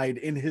justified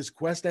in his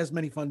quest, as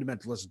many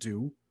fundamentalists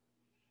do,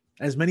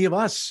 as many of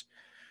us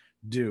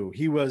do.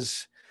 He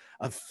was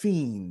a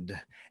fiend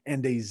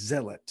and a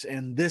zealot.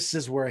 And this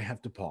is where I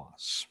have to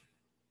pause.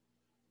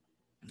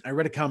 I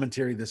read a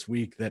commentary this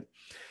week that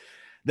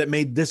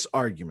made this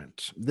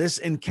argument. This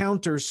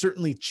encounter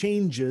certainly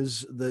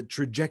changes the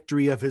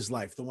trajectory of his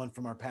life, the one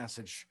from our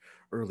passage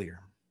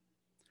earlier,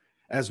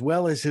 as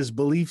well as his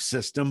belief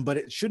system, but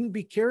it shouldn't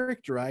be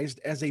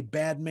characterized as a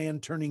bad man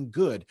turning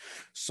good.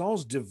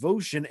 Saul's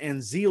devotion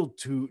and zeal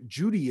to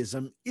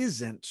Judaism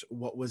isn't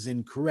what was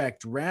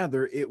incorrect.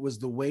 Rather, it was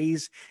the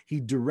ways he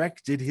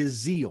directed his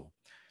zeal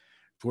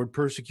toward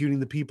persecuting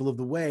the people of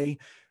the way.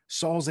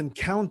 Saul's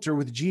encounter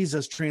with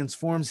Jesus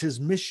transforms his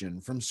mission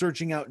from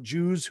searching out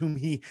Jews whom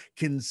he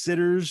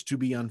considers to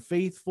be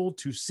unfaithful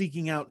to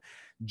seeking out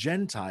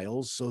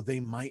Gentiles so they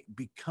might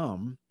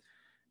become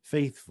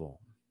faithful.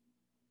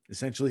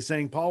 Essentially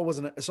saying Saul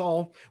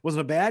wasn't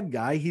a bad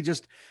guy. He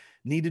just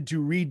needed to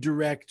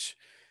redirect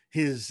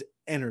his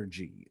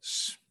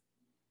energies.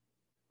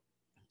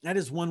 That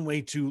is one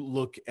way to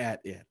look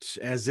at it,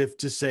 as if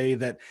to say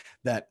that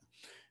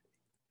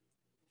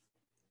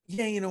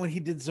and he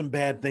did some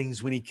bad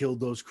things when he killed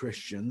those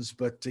Christians,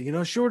 but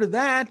short of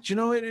that,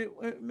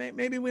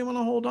 maybe we want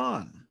to hold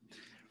on.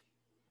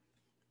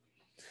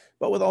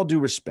 But with all due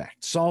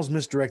respect, Saul's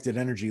misdirected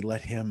energy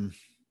led him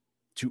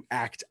to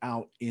act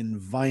out in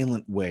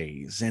violent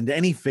ways, and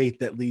any faith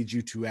that leads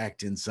you to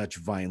act in such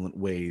violent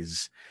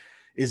ways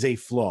is a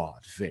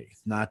flawed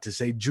faith. Not to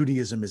say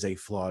Judaism is a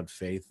flawed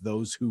faith.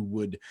 Those who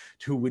would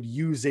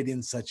use it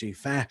in such a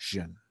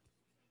fashion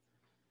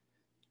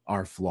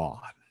are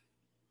flawed.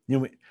 You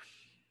know,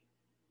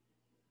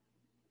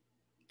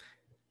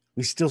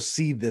 we still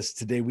see this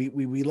today.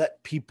 We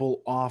let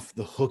people off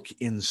the hook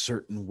in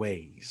certain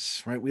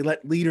ways, right? We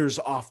let leaders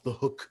off the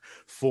hook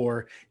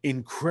for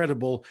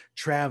incredible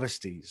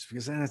travesties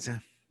because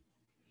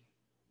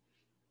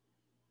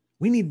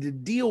we need to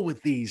deal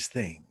with these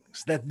things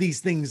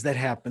that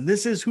happen.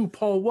 This is who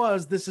Paul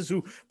was. This is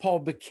who Paul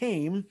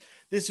became.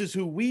 This is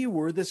who we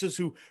were. This is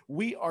who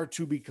we are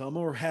to become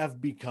or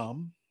have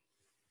become.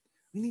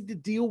 We need to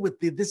deal with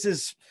this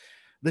is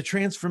the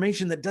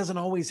transformation that doesn't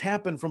always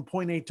happen from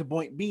point A to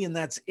point B, and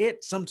that's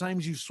it.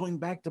 Sometimes you swing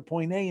back to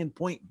point A and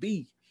point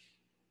B.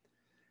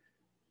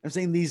 I'm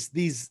saying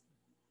these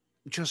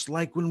just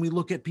like when we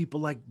look at people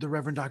like the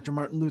Reverend Dr.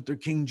 Martin Luther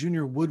King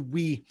Jr., would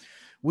we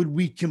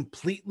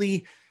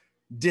completely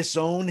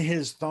disown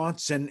his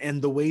thoughts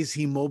and the ways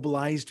he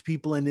mobilized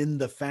people and in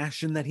the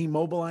fashion that he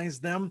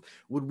mobilized them?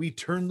 Would we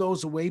turn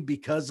those away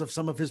because of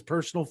some of his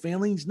personal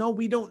failings? No,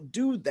 we don't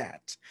do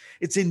that.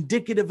 It's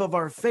indicative of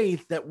our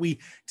faith that we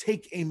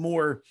take a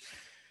more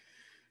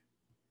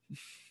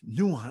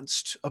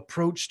nuanced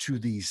approach to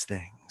these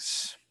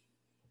things.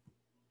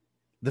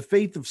 The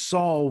faith of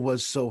Saul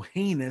was so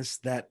heinous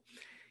that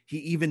he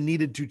even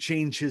needed to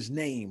change his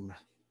name.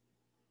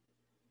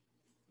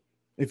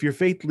 If your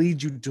faith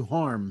leads you to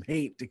harm,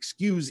 hate,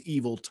 excuse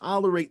evil,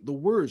 tolerate the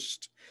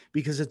worst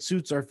because it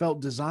suits our felt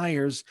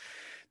desires,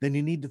 then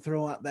you need to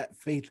throw out that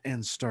faith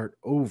and start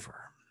over.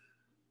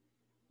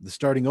 The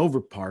starting over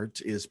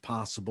part is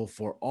possible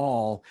for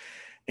all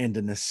and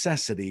a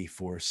necessity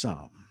for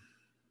some.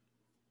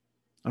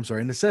 I'm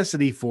sorry, a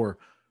necessity for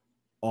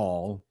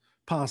all,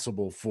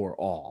 possible for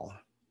all.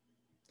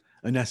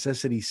 A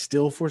necessity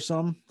still for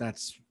some?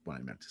 That's what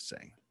I meant to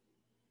say.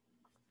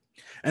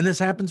 And this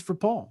happens for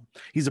Paul.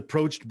 He's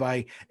approached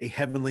by a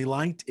heavenly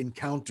light,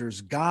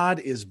 encounters God,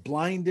 is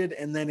blinded,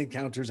 and then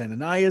encounters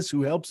Ananias,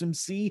 who helps him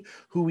see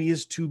who he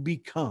is to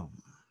become.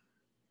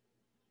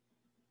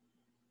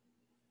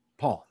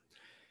 Paul,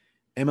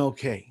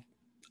 MLK,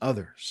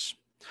 others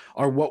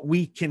are what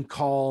we can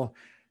call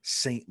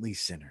saintly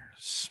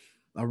sinners.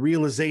 A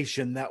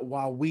realization that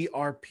while we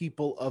are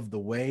people of the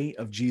way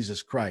of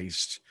Jesus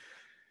Christ,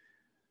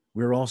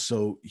 we're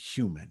also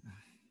human.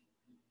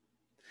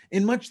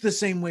 In much the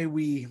same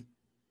way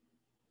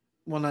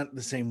not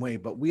the same way,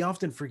 but we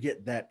often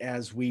forget that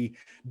as we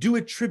do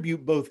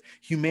attribute both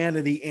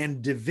humanity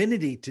and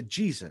divinity to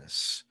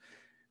Jesus,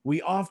 we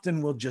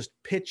often will just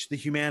pitch the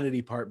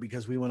humanity part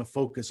because we want to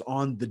focus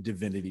on the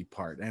divinity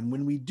part. And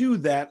when we do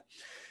that,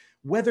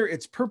 whether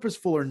it's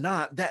purposeful or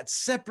not, that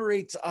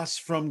separates us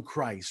from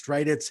Christ,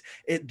 right? It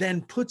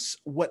then puts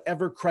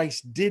whatever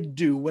Christ did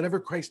do,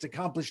 whatever Christ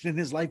accomplished in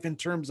his life in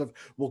terms of,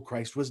 well,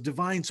 Christ was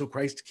divine, so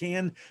Christ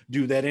can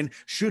do that and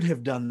should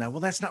have done that.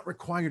 Well, that's not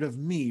required of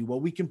me. Well,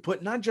 we can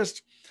put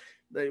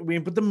we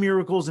can put the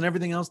miracles and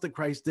everything else that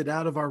Christ did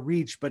out of our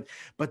reach, but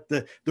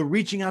the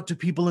reaching out to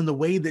people in the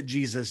way that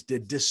Jesus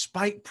did,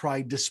 despite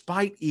pride,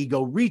 despite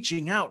ego,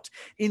 reaching out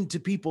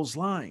into people's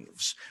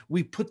lives.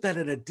 We put that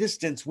at a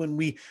distance when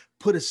we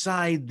put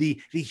aside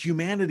the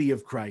humanity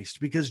of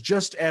Christ, because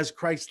just as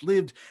Christ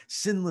lived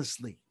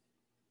sinlessly,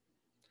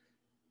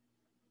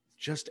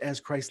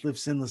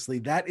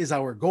 that is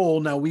our goal.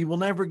 Now, we will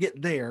never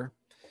get there,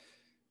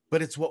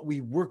 but it's what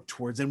we work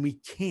towards, and we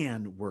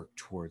can work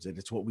towards it.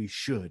 It's what we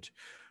should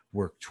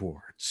work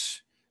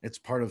towards. It's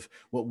part of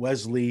what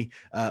Wesley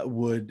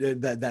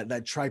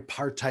that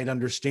tripartite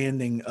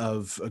understanding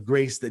of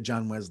grace that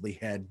John Wesley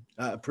had,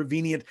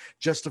 prevenient,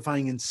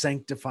 justifying, and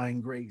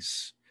sanctifying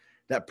grace.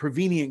 That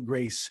prevenient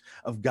grace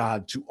of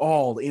God to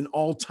all in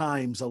all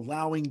times,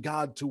 allowing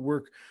God to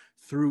work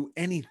through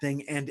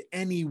anything and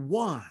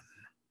anyone,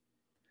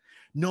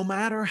 no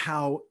matter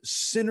how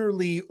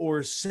sinnerly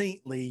or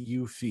saintly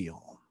you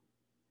feel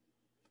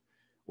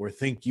or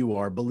think you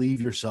are,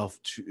 believe yourself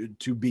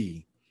to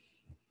be.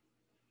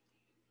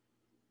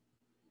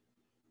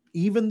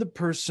 Even the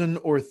person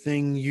or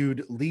thing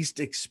you'd least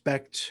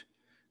expect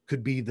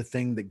could be the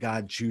thing that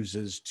God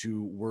chooses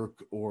to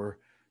work or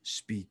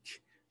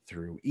speak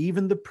through.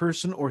 Even the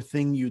person or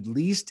thing you'd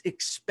least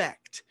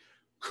expect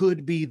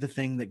could be the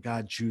thing that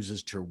God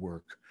chooses to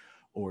work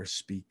or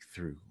speak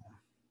through.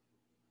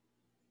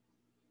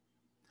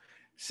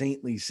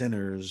 Saintly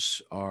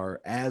sinners are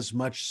as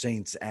much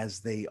saints as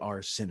they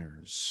are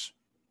sinners.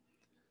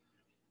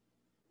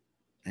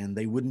 And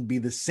they wouldn't be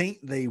the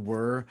saint they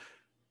were,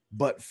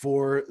 but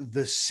for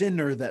the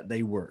sinner that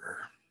they were.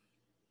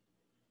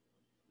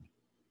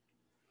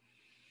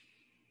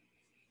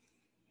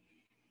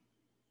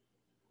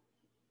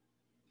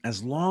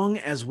 As long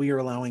as we are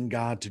allowing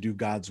God to do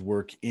God's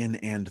work in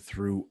and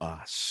through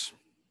us,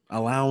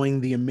 allowing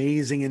the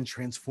amazing and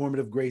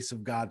transformative grace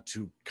of God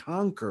to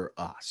conquer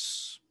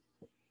us,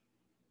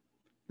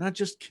 not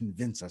just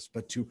convince us,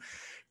 but to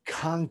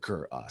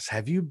conquer us.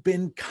 Have you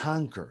been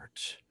conquered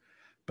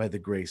by the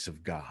grace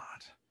of God,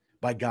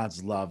 by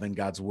God's love and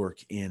God's work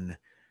in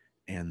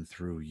and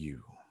through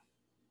you?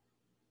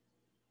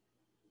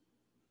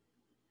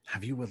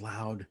 Have you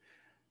allowed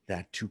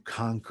that to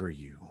conquer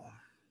you?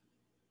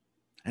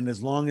 And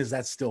as long as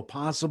that's still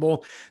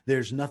possible,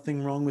 there's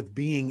nothing wrong with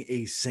being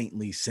a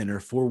saintly sinner,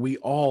 for we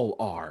all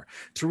are.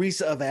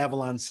 Teresa of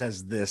Avalon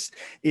says this: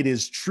 it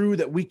is true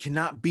that we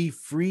cannot be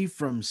free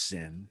from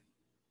sin,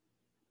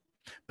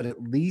 but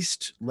at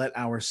least let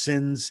our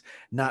sins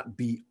not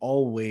be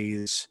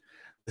always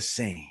the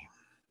same.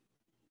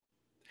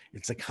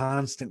 It's a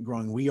constant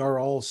growing. We are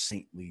all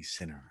saintly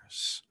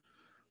sinners.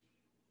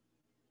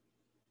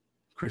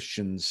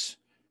 Christians,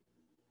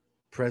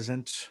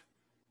 present,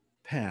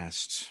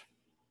 past,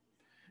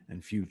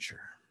 and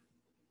future.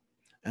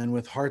 And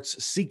with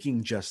hearts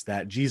seeking just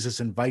that, Jesus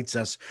invites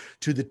us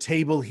to the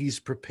table he's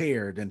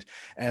prepared. And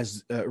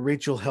as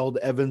Rachel Held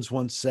Evans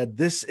once said,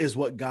 this is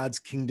what God's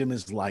kingdom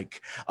is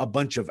like: a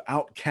bunch of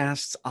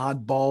outcasts,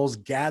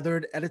 oddballs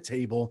gathered at a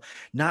table,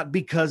 not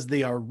because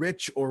they are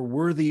rich or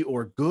worthy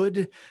or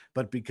good,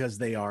 but because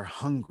they are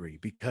hungry,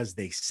 because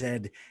they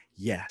said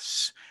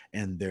yes.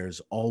 And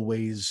there's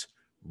always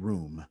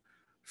room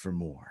for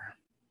more.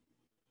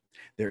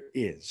 There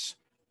is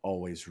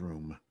always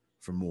room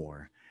for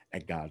more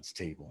at God's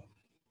table.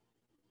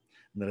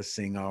 Let us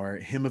sing our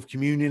hymn of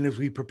communion as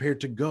we prepare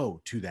to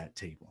go to that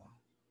table.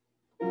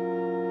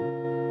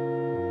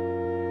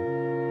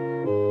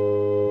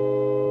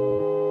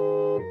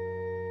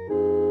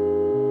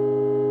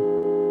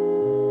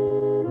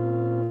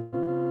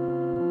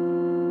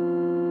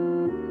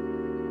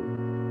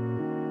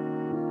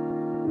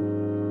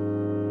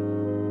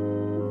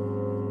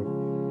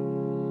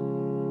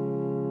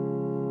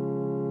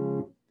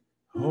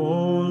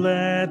 Oh,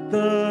 let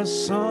the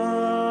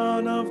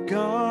Son of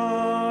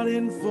God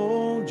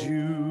enfold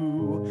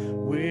you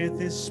with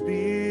his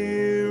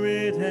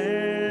Spirit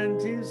and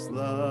his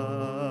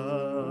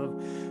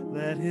love.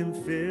 Let him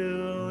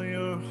fill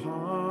your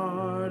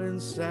heart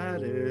and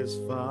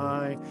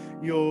satisfy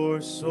your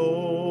soul.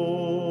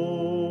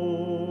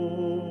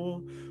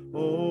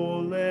 Oh,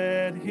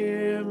 let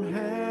him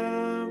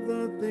have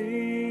the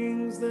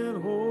things that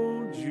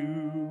hold you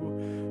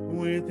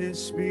with his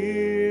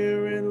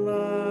Spirit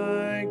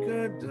like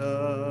a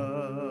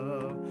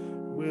dove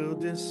will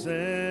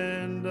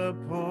descend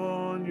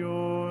upon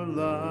your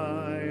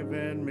life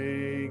and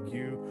make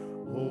you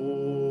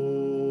whole.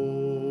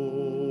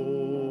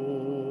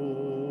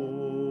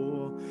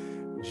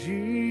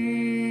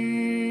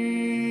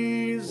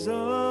 Jesus,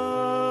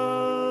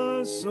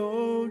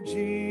 oh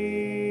Jesus,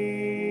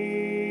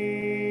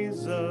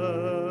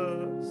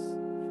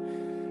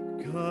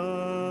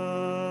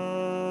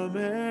 come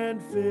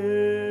and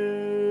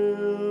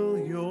fill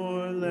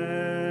your lambs.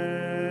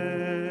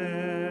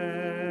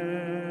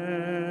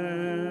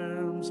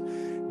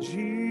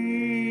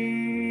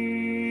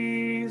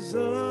 Jesus,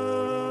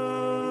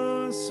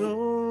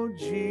 oh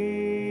Jesus,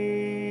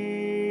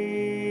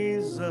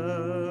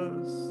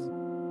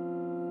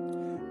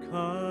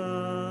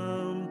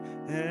 come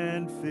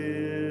and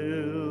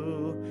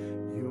fill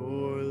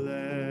your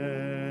lambs.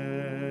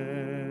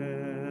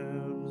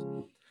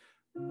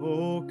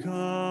 Oh,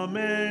 come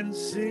and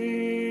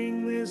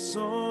sing this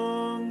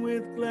song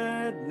with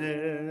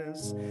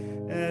gladness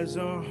as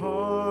our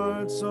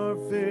hearts are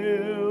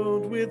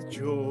filled with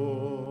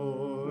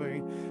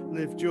joy.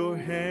 Lift your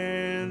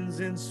hands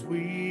in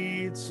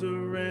sweet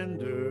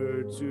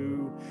surrender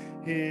to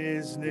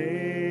his name.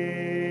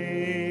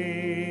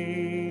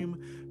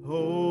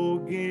 Oh,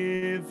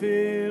 give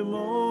him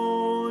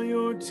all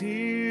your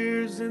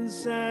tears and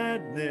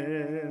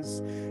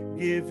sadness.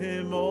 Give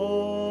him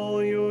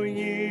all your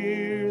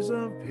years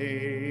of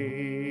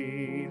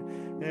pain,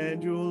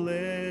 and you'll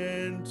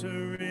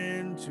enter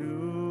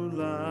into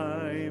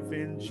life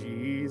in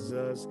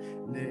Jesus'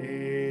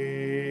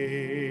 name.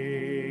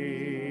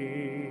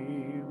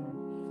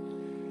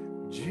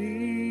 Jesus,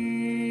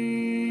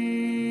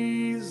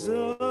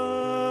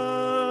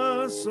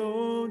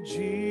 oh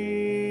Jesus,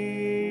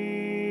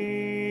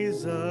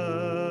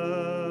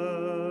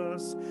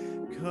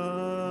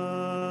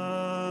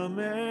 come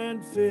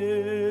and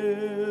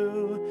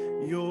fill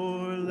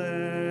your lambs.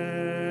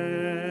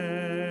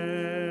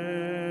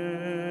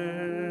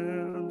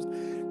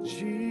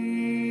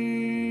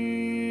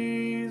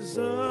 Jesus,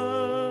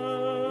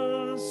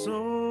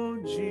 oh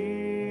Jesus,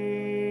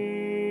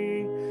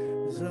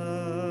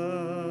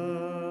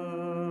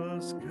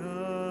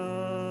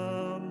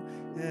 come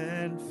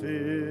and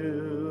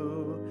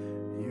fill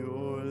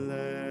your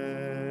lambs.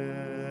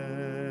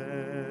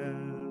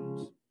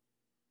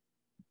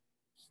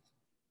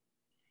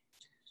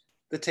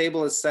 The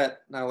table is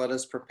set. Now let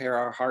us prepare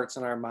our hearts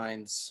and our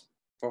minds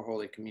for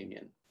Holy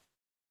Communion.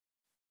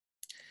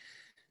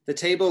 The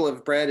table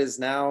of bread is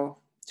now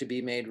to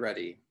be made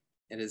ready.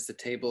 It is the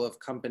table of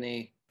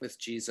company with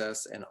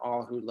Jesus and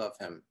all who love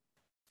him.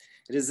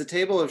 It is the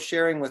table of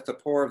sharing with the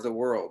poor of the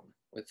world,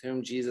 with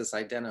whom Jesus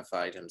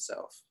identified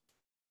himself.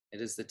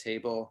 It is the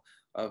table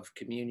of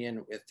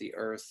communion with the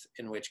earth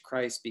in which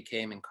Christ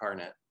became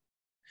incarnate.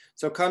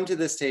 So come to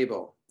this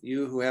table,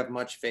 you who have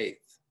much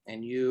faith,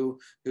 and you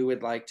who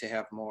would like to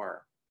have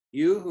more,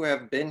 you who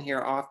have been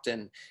here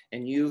often,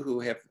 and you who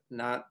have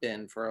not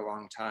been for a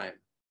long time,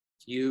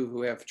 you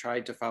who have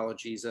tried to follow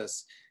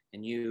Jesus,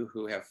 and you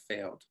who have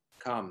failed.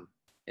 Come,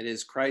 it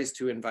is Christ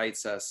who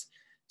invites us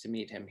to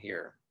meet him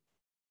here.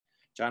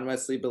 John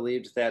Wesley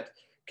believed that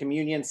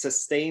communion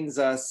sustains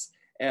us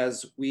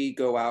as we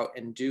go out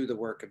and do the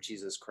work of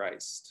Jesus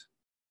Christ.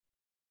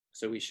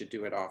 So we should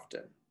do it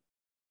often.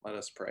 Let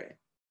us pray.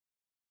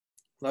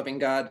 Loving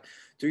God,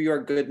 through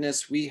your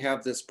goodness, we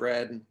have this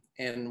bread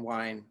and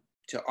wine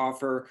to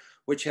offer,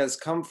 which has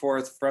come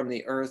forth from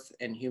the earth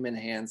and human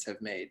hands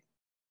have made.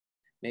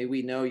 May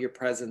we know your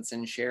presence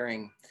in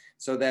sharing,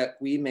 so that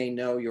we may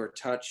know your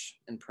touch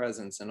and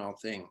presence in all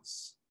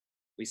things.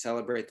 We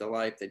celebrate the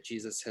life that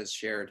Jesus has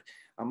shared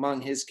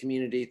among his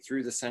community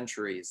through the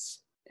centuries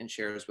and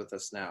shares with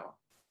us now.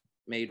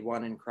 Made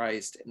one in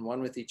Christ and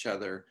one with each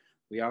other,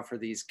 we offer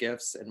these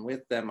gifts and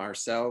with them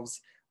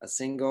ourselves, a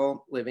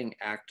single living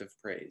act of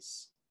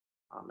praise.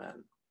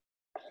 Amen.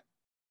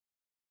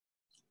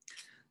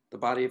 The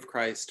body of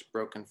Christ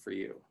broken for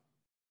you.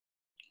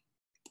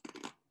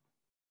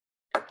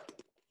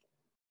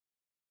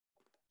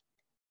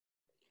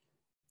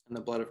 And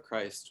the blood of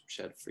Christ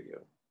shed for you.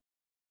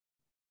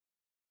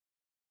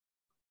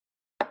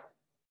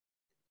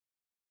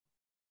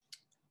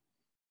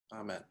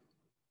 Amen.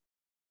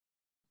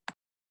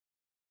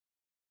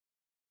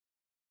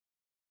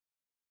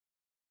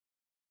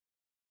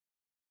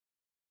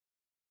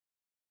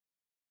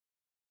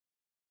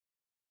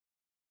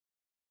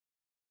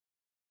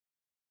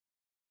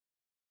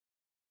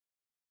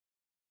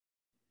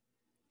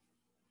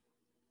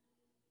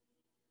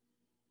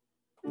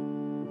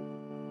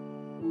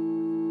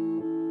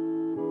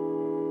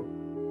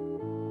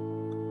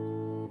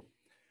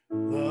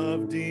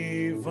 Love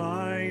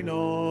divine,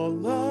 all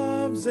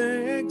loves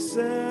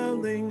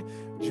excelling,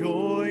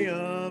 joy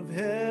of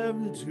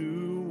heaven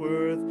to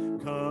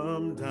earth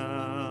come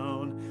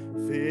down.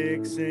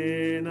 Fix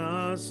in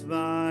us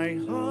thy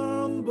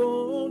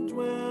humble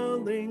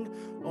dwelling,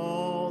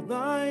 all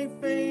thy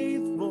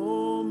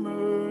faithful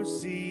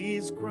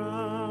mercies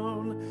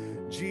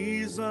crown.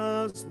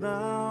 Jesus,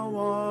 thou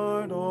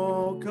art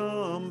all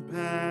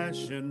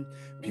compassion,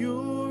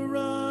 pure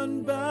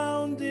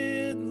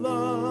unbounded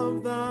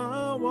love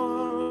thou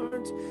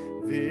art.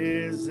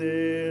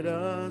 Visit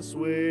us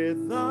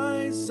with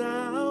thy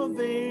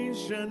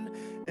salvation,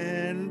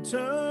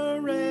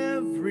 enter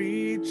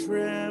every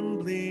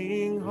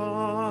trembling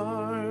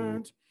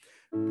heart.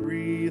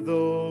 Breathe,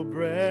 O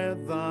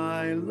breath,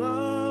 thy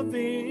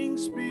loving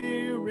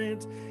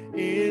spirit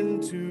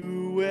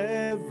into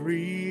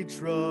every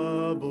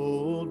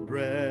troubled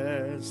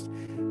breast.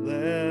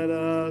 Let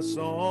us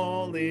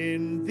all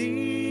in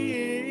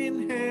thee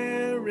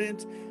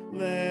inherit,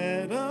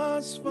 let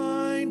us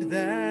find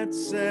that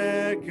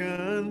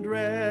second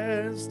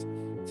rest.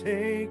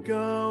 Take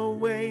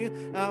away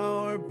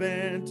our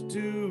bent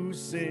to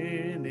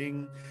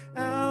sinning,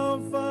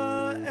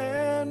 Alpha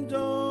and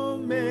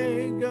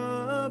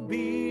Omega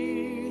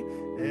be,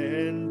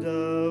 end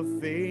of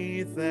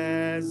faith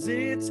as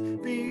its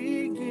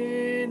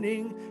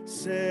beginning,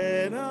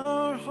 set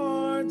our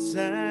hearts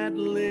at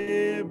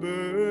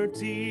liberty.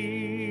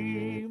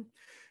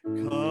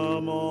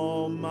 Come,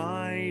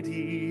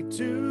 Almighty,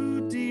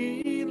 to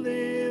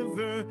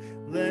deliver,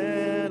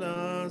 let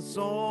us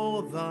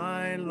all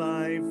thy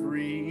life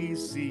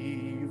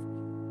receive.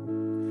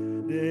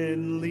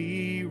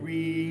 Denly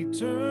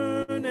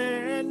return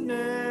and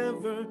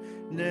never,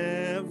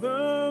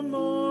 never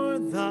more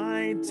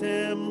thy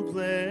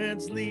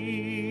templates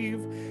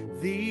leave.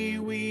 Thee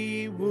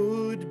we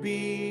would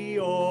be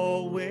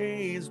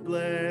always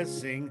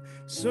blessing,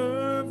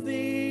 serve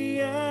thee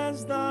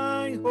as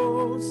thy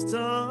host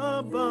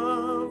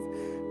above.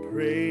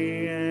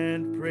 Pray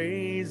and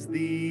praise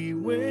thee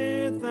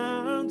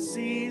without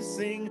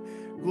ceasing,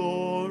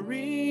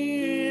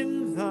 glory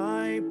in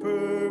thy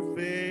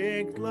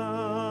perfect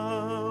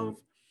love.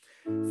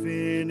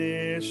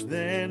 Finish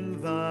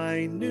then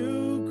thy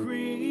new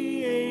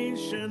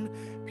creation,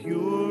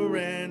 pure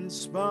and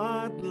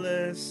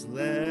spotless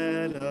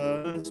let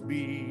us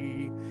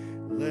be.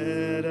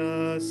 Let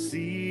us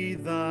see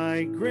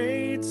thy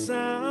great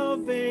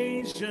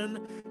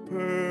salvation,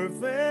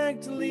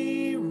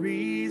 perfectly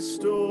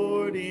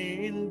restored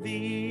in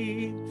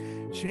thee,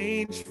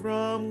 changed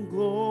from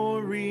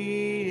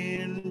glory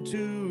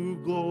into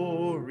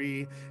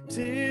glory,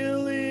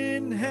 till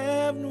in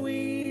heaven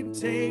we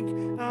take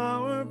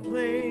our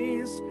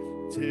place,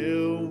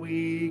 till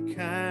we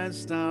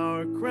cast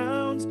our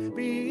crowns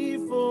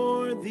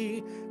before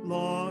thee,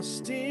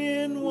 lost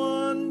in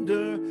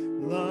wonder,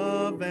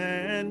 love,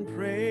 and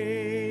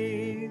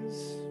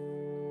praise.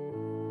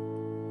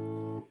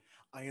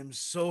 I am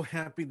so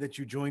happy that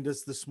you joined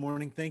us this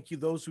morning. Thank you,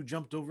 those who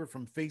jumped over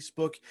from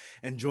Facebook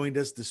and joined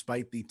us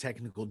despite the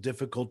technical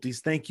difficulties.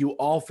 Thank you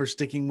all for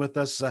sticking with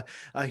us.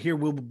 Here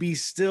we'll be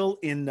still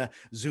in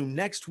Zoom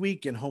next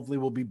week, and hopefully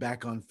we'll be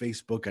back on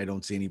Facebook. I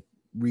don't see any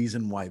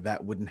reason why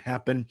that wouldn't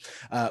happen.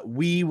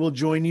 We will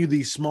join you.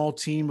 The small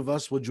team of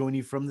us will join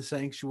you from the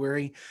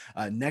sanctuary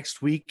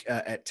next week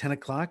at 10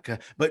 o'clock.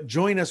 But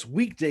join us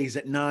weekdays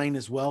at 9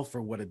 as well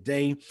for What a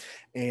Day.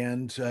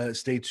 And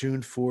stay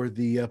tuned for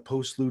the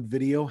postlude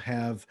video.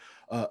 Have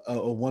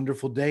a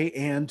wonderful day.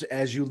 And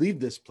as you leave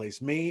this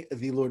place, may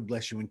the Lord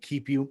bless you and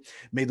keep you.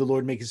 May the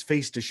Lord make his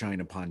face to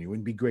shine upon you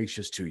and be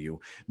gracious to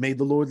you. May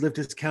the Lord lift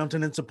his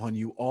countenance upon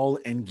you all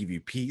and give you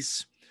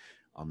peace.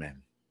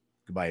 Amen.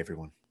 Goodbye,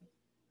 everyone.